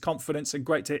great for his confidence and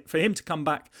great for him to come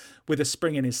back with a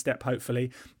spring in his step, hopefully.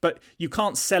 But you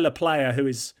can't sell a player who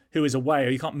is away, or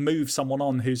you can't move someone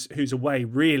on who's away,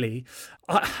 really.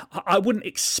 I wouldn't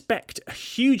expect a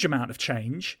huge amount of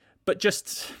change, but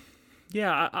just,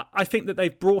 I think that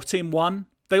they've brought in one.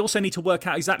 They also need to work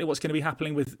out exactly what's going to be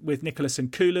happening with Nicholas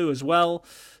Nkulu as well.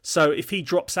 So if he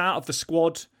drops out of the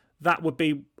squad, that would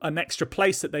be an extra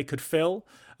place that they could fill.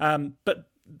 But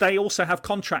they also have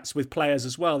contracts with players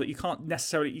as well that you can't just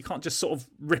sort of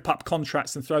rip up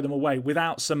contracts and throw them away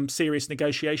without some serious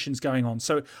negotiations going on.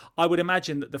 So I would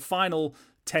imagine that the final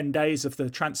 10 days of the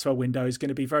transfer window is going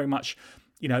to be very much,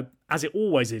 as it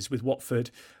always is with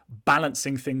Watford,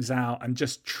 balancing things out and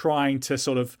just trying to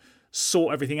sort of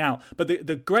sort everything out. But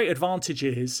the great advantage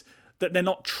is that they're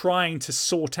not trying to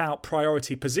sort out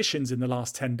priority positions in the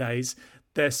last 10 days.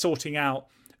 They're sorting out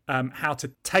how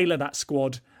to tailor that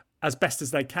squad as best as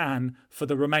they can for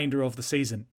the remainder of the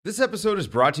season. This episode is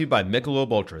brought to you by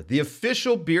Michelob Ultra, the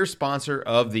official beer sponsor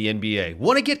of the NBA.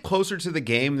 Want to get closer to the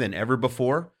game than ever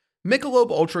before? Michelob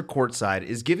Ultra Courtside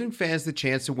is giving fans the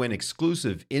chance to win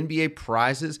exclusive NBA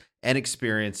prizes and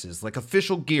experiences like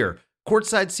official gear,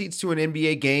 courtside seats to an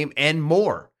NBA game, and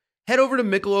more. Head over to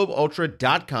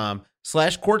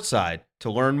MichelobUltra.com/courtside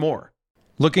to learn more.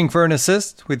 Looking for an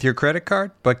assist with your credit card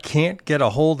but can't get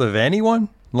a hold of anyone?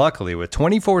 Luckily, with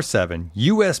 24/7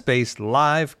 US-based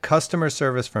live customer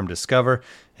service from Discover,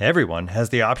 everyone has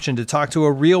the option to talk to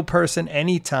a real person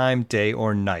anytime, day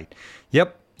or night.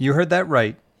 Yep, you heard that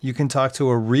right. You can talk to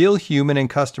a real human in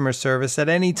customer service at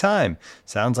any time.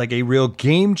 Sounds like a real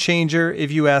game changer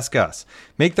if you ask us.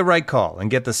 Make the right call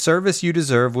and get the service you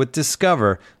deserve with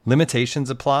Discover. Limitations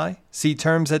apply. See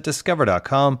terms at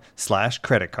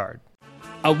discover.com/creditcard.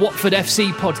 A Watford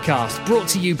FC podcast brought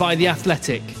to you by The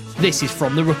Athletic. This is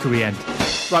From the Rookery End.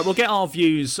 Right, we'll get our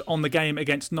views on the game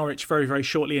against Norwich very, very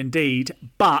shortly indeed.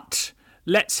 But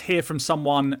let's hear from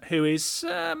someone who is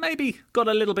maybe got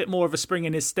a little bit more of a spring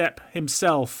in his step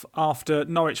himself after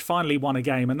Norwich finally won a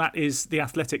game, and that is The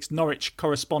Athletic's Norwich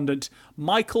correspondent,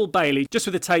 Michael Bailey, just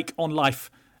with a take on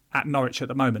life at Norwich at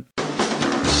the moment.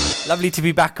 Lovely to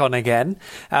be back on again.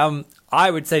 I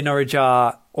would say Norwich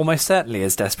are almost certainly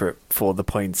as desperate for the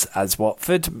points as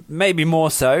Watford, maybe more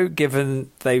so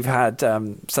given they've had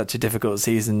such a difficult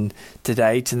season to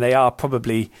date, and they are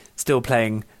probably still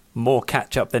playing more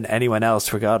catch-up than anyone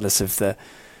else, regardless of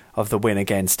the win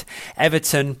against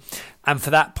Everton. And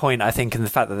for that point, I think, in the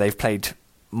fact that they've played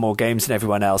more games than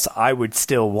everyone else, I would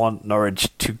still want Norwich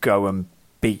to go and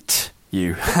beat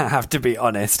you have to be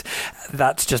honest.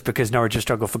 That's just because Norwich have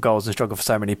struggled for goals and struggled for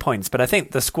so many points. But I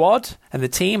think the squad and the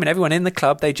team and everyone in the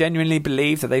club, they genuinely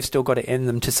believe that they've still got it in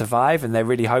them to survive, and they're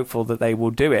really hopeful that they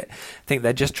will do it. I think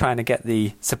they're just trying to get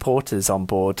the supporters on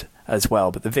board as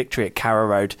well. But the victory at Carrow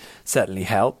Road certainly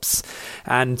helps.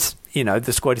 And, you know,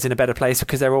 the squad is in a better place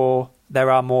because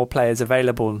there are more players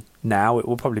available now. It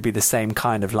will probably be the same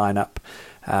kind of lineup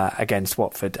against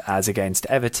Watford as against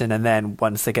Everton, and then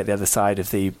once they get the other side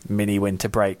of the mini winter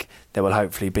break, there will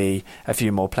hopefully be a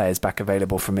few more players back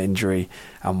available from injury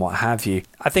and what have you.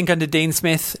 I think under Dean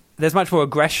Smith there's much more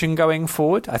aggression going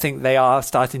forward. I think they are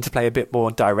starting to play a bit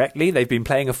more directly. They've been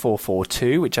playing a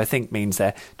 4-4-2, which I think means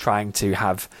they're trying to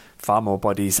have far more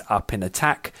bodies up in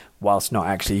attack whilst not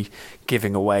actually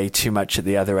giving away too much at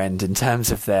the other end in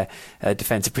terms of their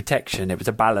defensive protection. It was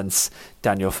a balance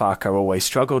Daniel Farke always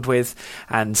struggled with,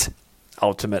 and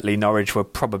ultimately Norwich were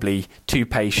probably too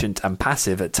patient and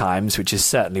passive at times, which is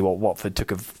certainly what Watford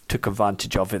took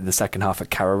advantage of in the second half at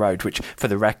Carrow Road, which, for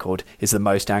the record, is the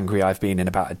most angry I've been in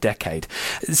about a decade.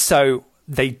 So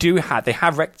they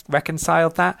have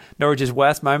reconciled that. Norwich's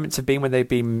worst moments have been when they've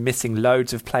been missing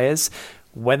loads of players.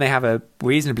 When they have a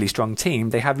reasonably strong team,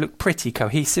 they have looked pretty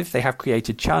cohesive. They have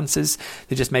created chances.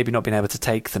 They've just maybe not been able to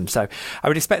take them. So I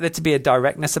would expect there to be a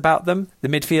directness about them. The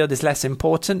midfield is less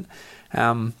important.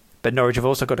 But Norwich have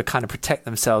also got to kind of protect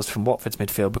themselves from Watford's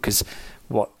midfield, because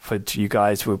Watford, you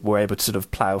guys were able to sort of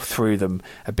plough through them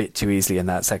a bit too easily in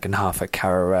that second half at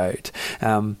Carrow Road.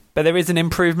 But there is an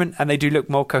improvement, and they do look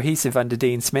more cohesive under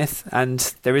Dean Smith,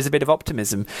 and there is a bit of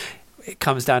optimism. It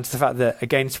comes down to the fact that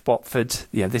against Watford,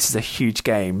 this is a huge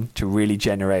game to really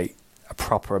generate a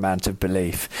proper amount of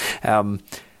belief.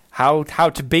 How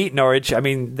to beat Norwich? I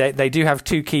mean, they do have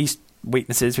two key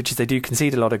weaknesses, which is they do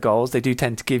concede a lot of goals. They do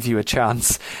tend to give you a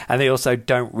chance, and they also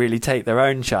don't really take their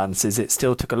own chances. It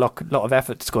still took a lot of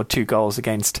effort to score 2 goals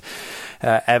against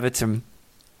Everton.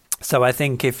 So I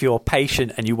think if you're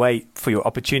patient and you wait for your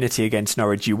opportunity against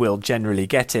Norwich, you will generally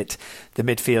get it. The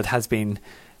midfield has been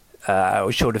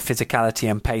short of physicality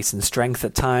and pace and strength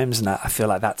at times, and I feel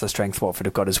like that's a strength Watford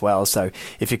have got as well. So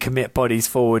if you commit bodies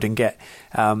forward and get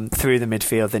through the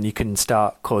midfield, then you can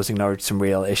start causing Norwich some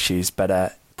real issues.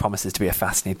 But promises to be a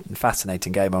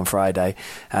fascinating game on Friday,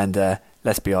 and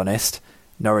let's be honest,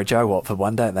 Norwich owe Watford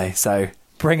one, don't they? So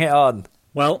bring it on.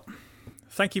 Well,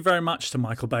 thank you very much to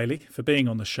Michael Bailey for being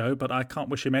on the show, but I can't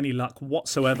wish him any luck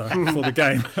whatsoever for the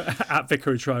game at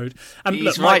Vicarage Road. And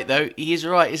He's right, though. He is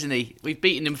right, isn't he? We've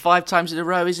beaten him 5 times in a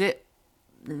row, is it?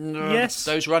 Yes.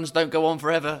 Those runs don't go on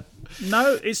forever.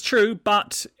 No, it's true,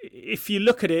 but if you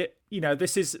look at it,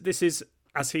 this is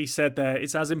as he said there,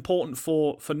 it's as important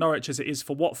for Norwich as it is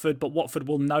for Watford, but Watford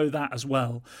will know that as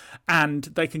well. And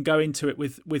they can go into it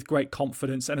with great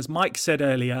confidence. And as Mike said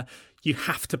earlier, you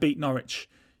have to beat Norwich.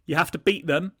 You have to beat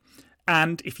them.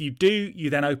 And if you do, you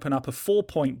then open up a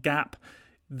 4-point gap.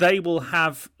 They will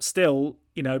have still,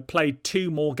 played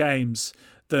 2 more games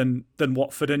than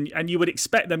Watford. And you would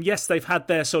expect them, yes, they've had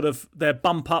their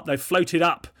bump up. They've floated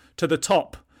up to the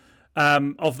top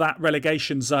of that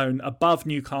relegation zone above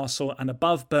Newcastle and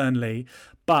above Burnley,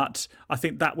 but I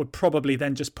think that would probably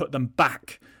then just put them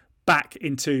back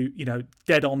into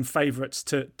dead on favourites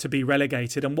to be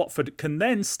relegated, and Watford can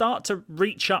then start to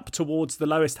reach up towards the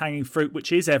lowest hanging fruit, which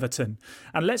is Everton.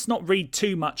 And let's not read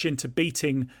too much into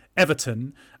beating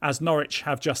Everton as Norwich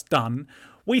have just done.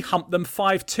 We humped them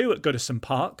 5-2 at Goodison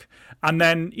Park, and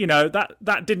then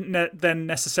that didn't then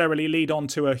necessarily lead on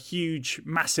to a huge,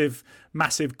 massive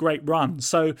great run.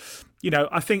 So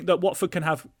I think that Watford can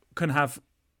have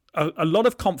a lot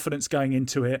of confidence going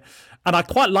into it, and I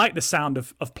quite like the sound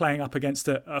of playing up against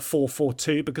a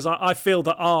 4-4-2, because I feel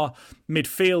that our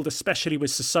midfield, especially with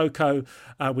Sissoko,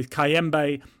 with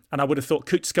Kayembe, and I would have thought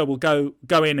Kutska will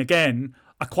go in again.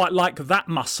 I quite like that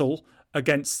muscle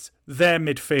against their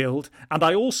midfield, and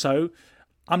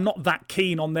I'm not that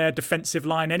keen on their defensive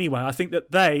line anyway. I think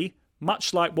that they,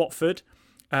 much like Watford,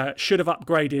 should have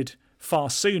upgraded far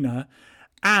sooner.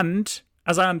 And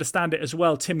as I understand it as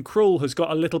well, Tim Krul has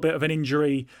got a little bit of an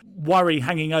injury worry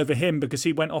hanging over him, because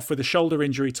he went off with a shoulder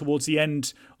injury towards the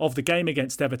end of the game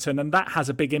against Everton, and that has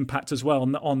a big impact as well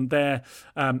on their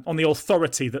on the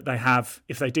authority that they have,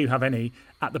 if they do have any,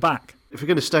 at the back. If we're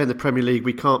going to stay in the Premier League,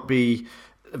 we can't be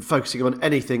focusing on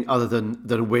anything other than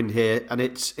a win here, and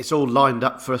it's all lined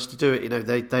up for us to do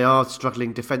it. They are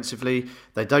struggling defensively.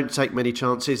 They don't take many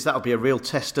chances. That'll be a real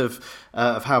test of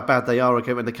how bad they are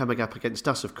again when they're coming up against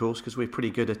us, of course, because we're pretty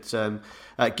good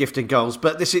at gifting goals.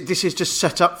 But this is just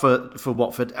set up for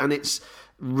Watford, and it's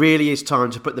really is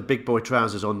time to put the big boy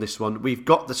trousers on this one. We've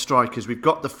got the strikers, we've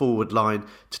got the forward line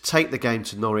to take the game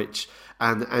to Norwich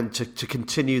and to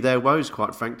continue their woes,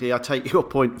 quite frankly. I take your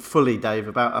point fully, Dave,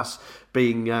 about us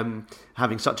being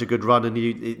having such a good run, and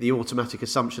the automatic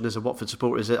assumption as a Watford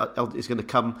supporter is going to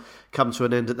come to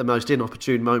an end at the most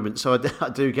inopportune moment. So I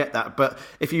do get that. But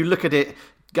if you look at it,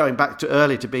 going back to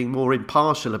earlier, to being more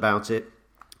impartial about it,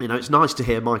 you know, it's nice to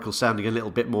hear Michael sounding a little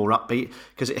bit more upbeat,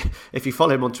 because if you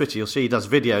follow him on Twitter, you'll see he does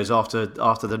videos after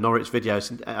the Norwich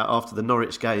videos, after the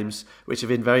Norwich games, which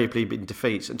have invariably been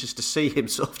defeats. And just to see him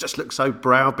sort of just look so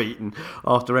browbeaten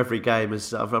after every game,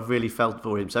 I've really felt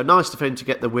for him. So nice for him to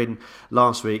get the win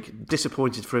last week.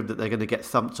 Disappointed for him that they're going to get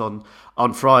thumped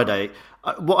on Friday.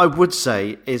 What I would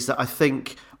say is that I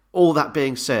think, all that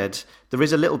being said, there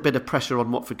is a little bit of pressure on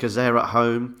Watford because they're at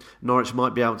home. Norwich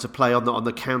might be able to play on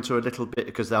the counter a little bit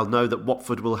because they'll know that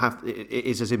Watford will have, it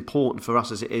is as important for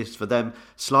us as it is for them.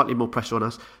 Slightly more pressure on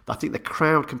us. I think the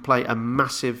crowd can play a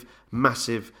massive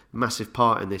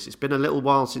part in this. It's been a little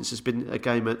while since there's been a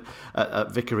game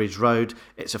at Vicarage Road.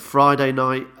 It's a Friday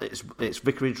night. It's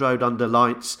Vicarage Road under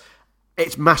lights.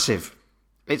 It's massive.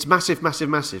 It's massive.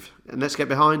 And let's get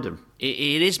behind them.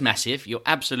 It is massive. You're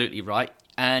absolutely right.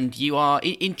 And you are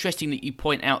interesting that you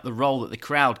point out the role that the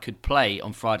crowd could play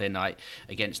on Friday night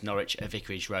against Norwich at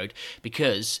Vicarage Road,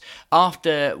 because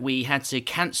after we had to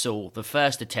cancel the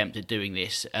first attempt at doing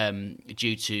this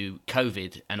due to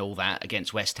COVID and all that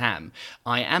against West Ham,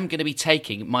 I am going to be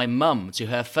taking my mum to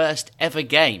her first ever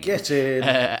game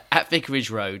at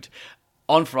Vicarage Road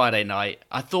on Friday night.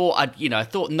 I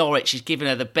thought Norwich is giving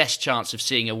her the best chance of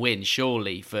seeing a win,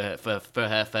 surely, for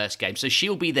her first game. So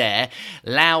she'll be there,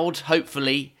 loud,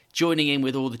 hopefully, joining in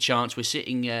with all the chants. We're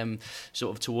sitting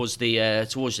sort of towards the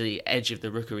edge of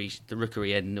the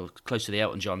Rookery end, or close to the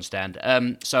Elton John stand.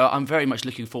 So I'm very much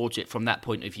looking forward to it from that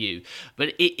point of view. But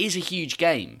it is a huge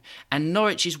game, and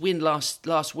Norwich's win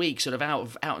last week, sort of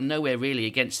out of nowhere, really,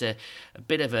 against a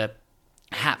bit of a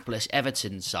hapless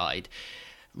Everton side,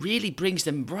 really brings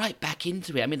them right back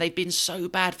into it. I mean, they've been so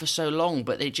bad for so long,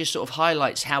 but it just sort of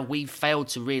highlights how we've failed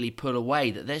to really pull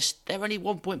away, that they're only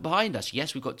 1 point behind us.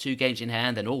 Yes, we've got 2 games in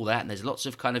hand and all that, and there's lots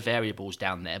of kind of variables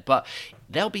down there, but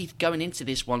they'll be going into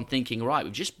this one thinking, right,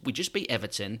 we just beat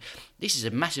Everton. This is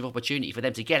a massive opportunity for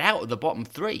them to get out of the bottom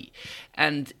 3.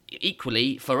 And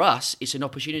equally, for us, it's an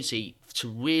opportunity to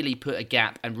really put a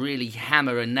gap and really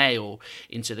hammer a nail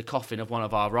into the coffin of one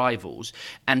of our rivals.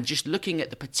 And just looking at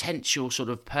the potential sort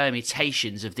of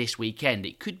permutations of this weekend,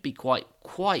 it could be quite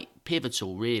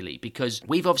pivotal, really, because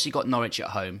we've obviously got Norwich at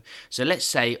home. So let's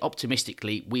say,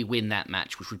 optimistically, we win that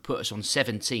match, which would put us on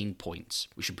 17 points,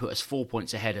 which would put us 4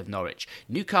 points ahead of Norwich.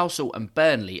 Newcastle and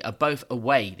Burnley are both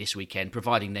away this weekend,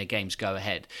 providing their games go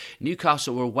ahead.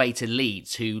 Newcastle are away to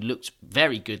Leeds, who looked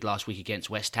very good last week against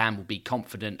West Ham, will be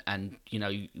confident, and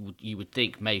you would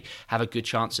think may have a good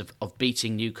chance of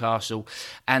beating Newcastle.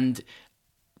 And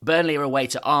Burnley are away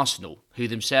to Arsenal, who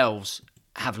themselves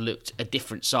have looked a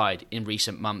different side in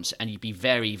recent months, and you'd be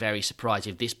very, very surprised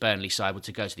if this Burnley side were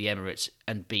to go to the Emirates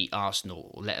and beat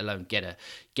Arsenal, or let alone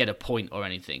get a point or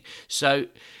anything. So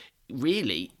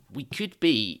really, we could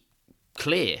be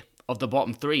clear of the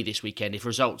bottom 3 this weekend if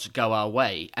results go our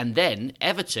way. And then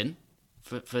Everton,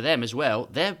 for them as well,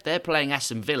 they're playing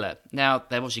Aston Villa. Now,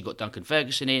 they've obviously got Duncan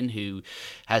Ferguson in, who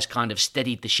has kind of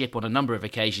steadied the ship on a number of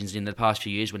occasions in the past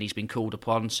few years when he's been called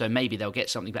upon, so maybe they'll get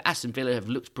something. But Aston Villa have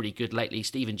looked pretty good lately.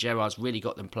 Steven Gerrard's really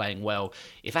got them playing well.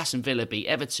 If Aston Villa beat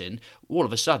Everton, all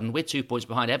of a sudden we're 2 points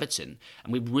behind Everton,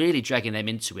 and we're really dragging them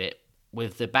into it,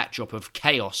 with the backdrop of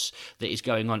chaos that is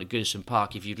going on at Goodison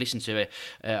Park. If you've listened to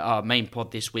our main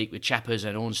pod this week with Chappers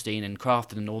and Ornstein and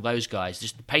Crafton and all those guys,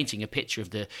 just painting a picture of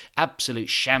the absolute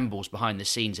shambles behind the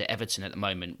scenes at Everton at the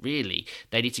moment, really,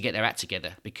 they need to get their act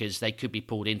together, because they could be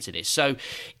pulled into this. So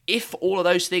if all of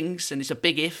those things, and it's a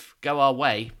big if, go our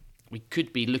way, we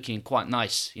could be looking quite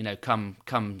nice,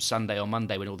 come Sunday or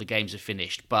Monday when all the games are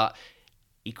finished. But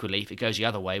equally, if it goes the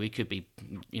other way, we could be,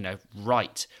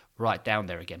 right down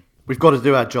there again. We've got to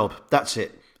do our job. That's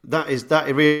it. That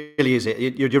really is it.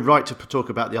 You're right to talk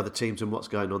about the other teams and what's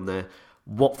going on there.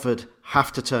 Watford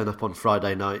have to turn up on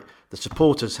Friday night. The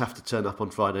supporters have to turn up on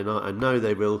Friday night. I know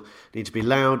they will need to be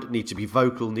loud, need to be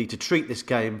vocal, need to treat this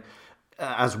game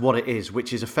as what it is,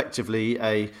 which is effectively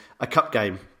a cup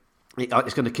game.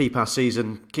 It's going to keep our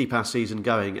season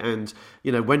going, and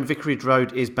when Vicarage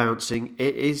Road is bouncing,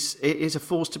 it is a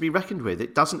force to be reckoned with.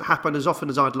 It doesn't happen as often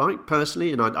as I'd like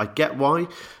personally, and I get why.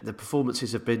 The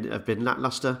performances have been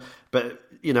lacklustre, but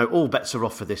all bets are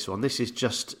off for this one. This is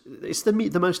it's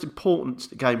the most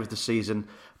important game of the season,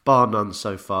 bar none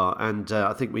so far, and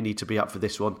I think we need to be up for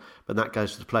this one. But that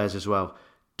goes for the players as well.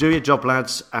 do your job,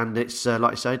 lads, and it's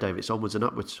like I say, Dave, it's onwards and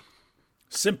upwards.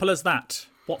 Simple as that.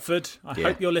 Watford, I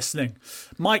hope you're listening.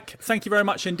 Mike, thank you very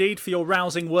much indeed for your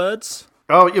rousing words.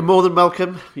 Oh, you're more than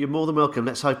welcome. You're more than welcome.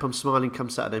 Let's hope I'm smiling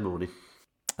come Saturday morning.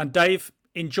 And Dave,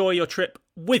 enjoy your trip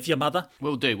with your mother.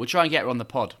 Will do. We'll try and get her on the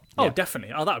pod. Oh,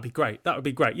 definitely. Oh, that would be great. That would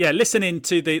be great. Yeah, listen in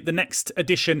to the next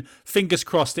edition. Fingers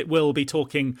crossed it will be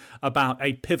talking about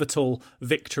a pivotal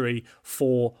victory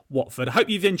for Watford. I hope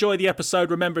you've enjoyed the episode.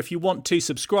 Remember, if you want to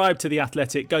subscribe to The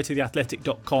Athletic, go to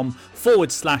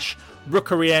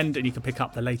theathletic.com/Rookery End and you can pick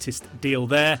up the latest deal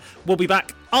there. We'll be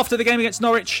back after the game against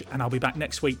Norwich and I'll be back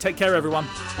next week. Take care, everyone.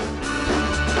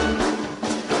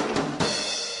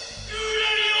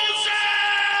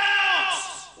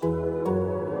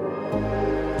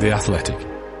 The Athletic.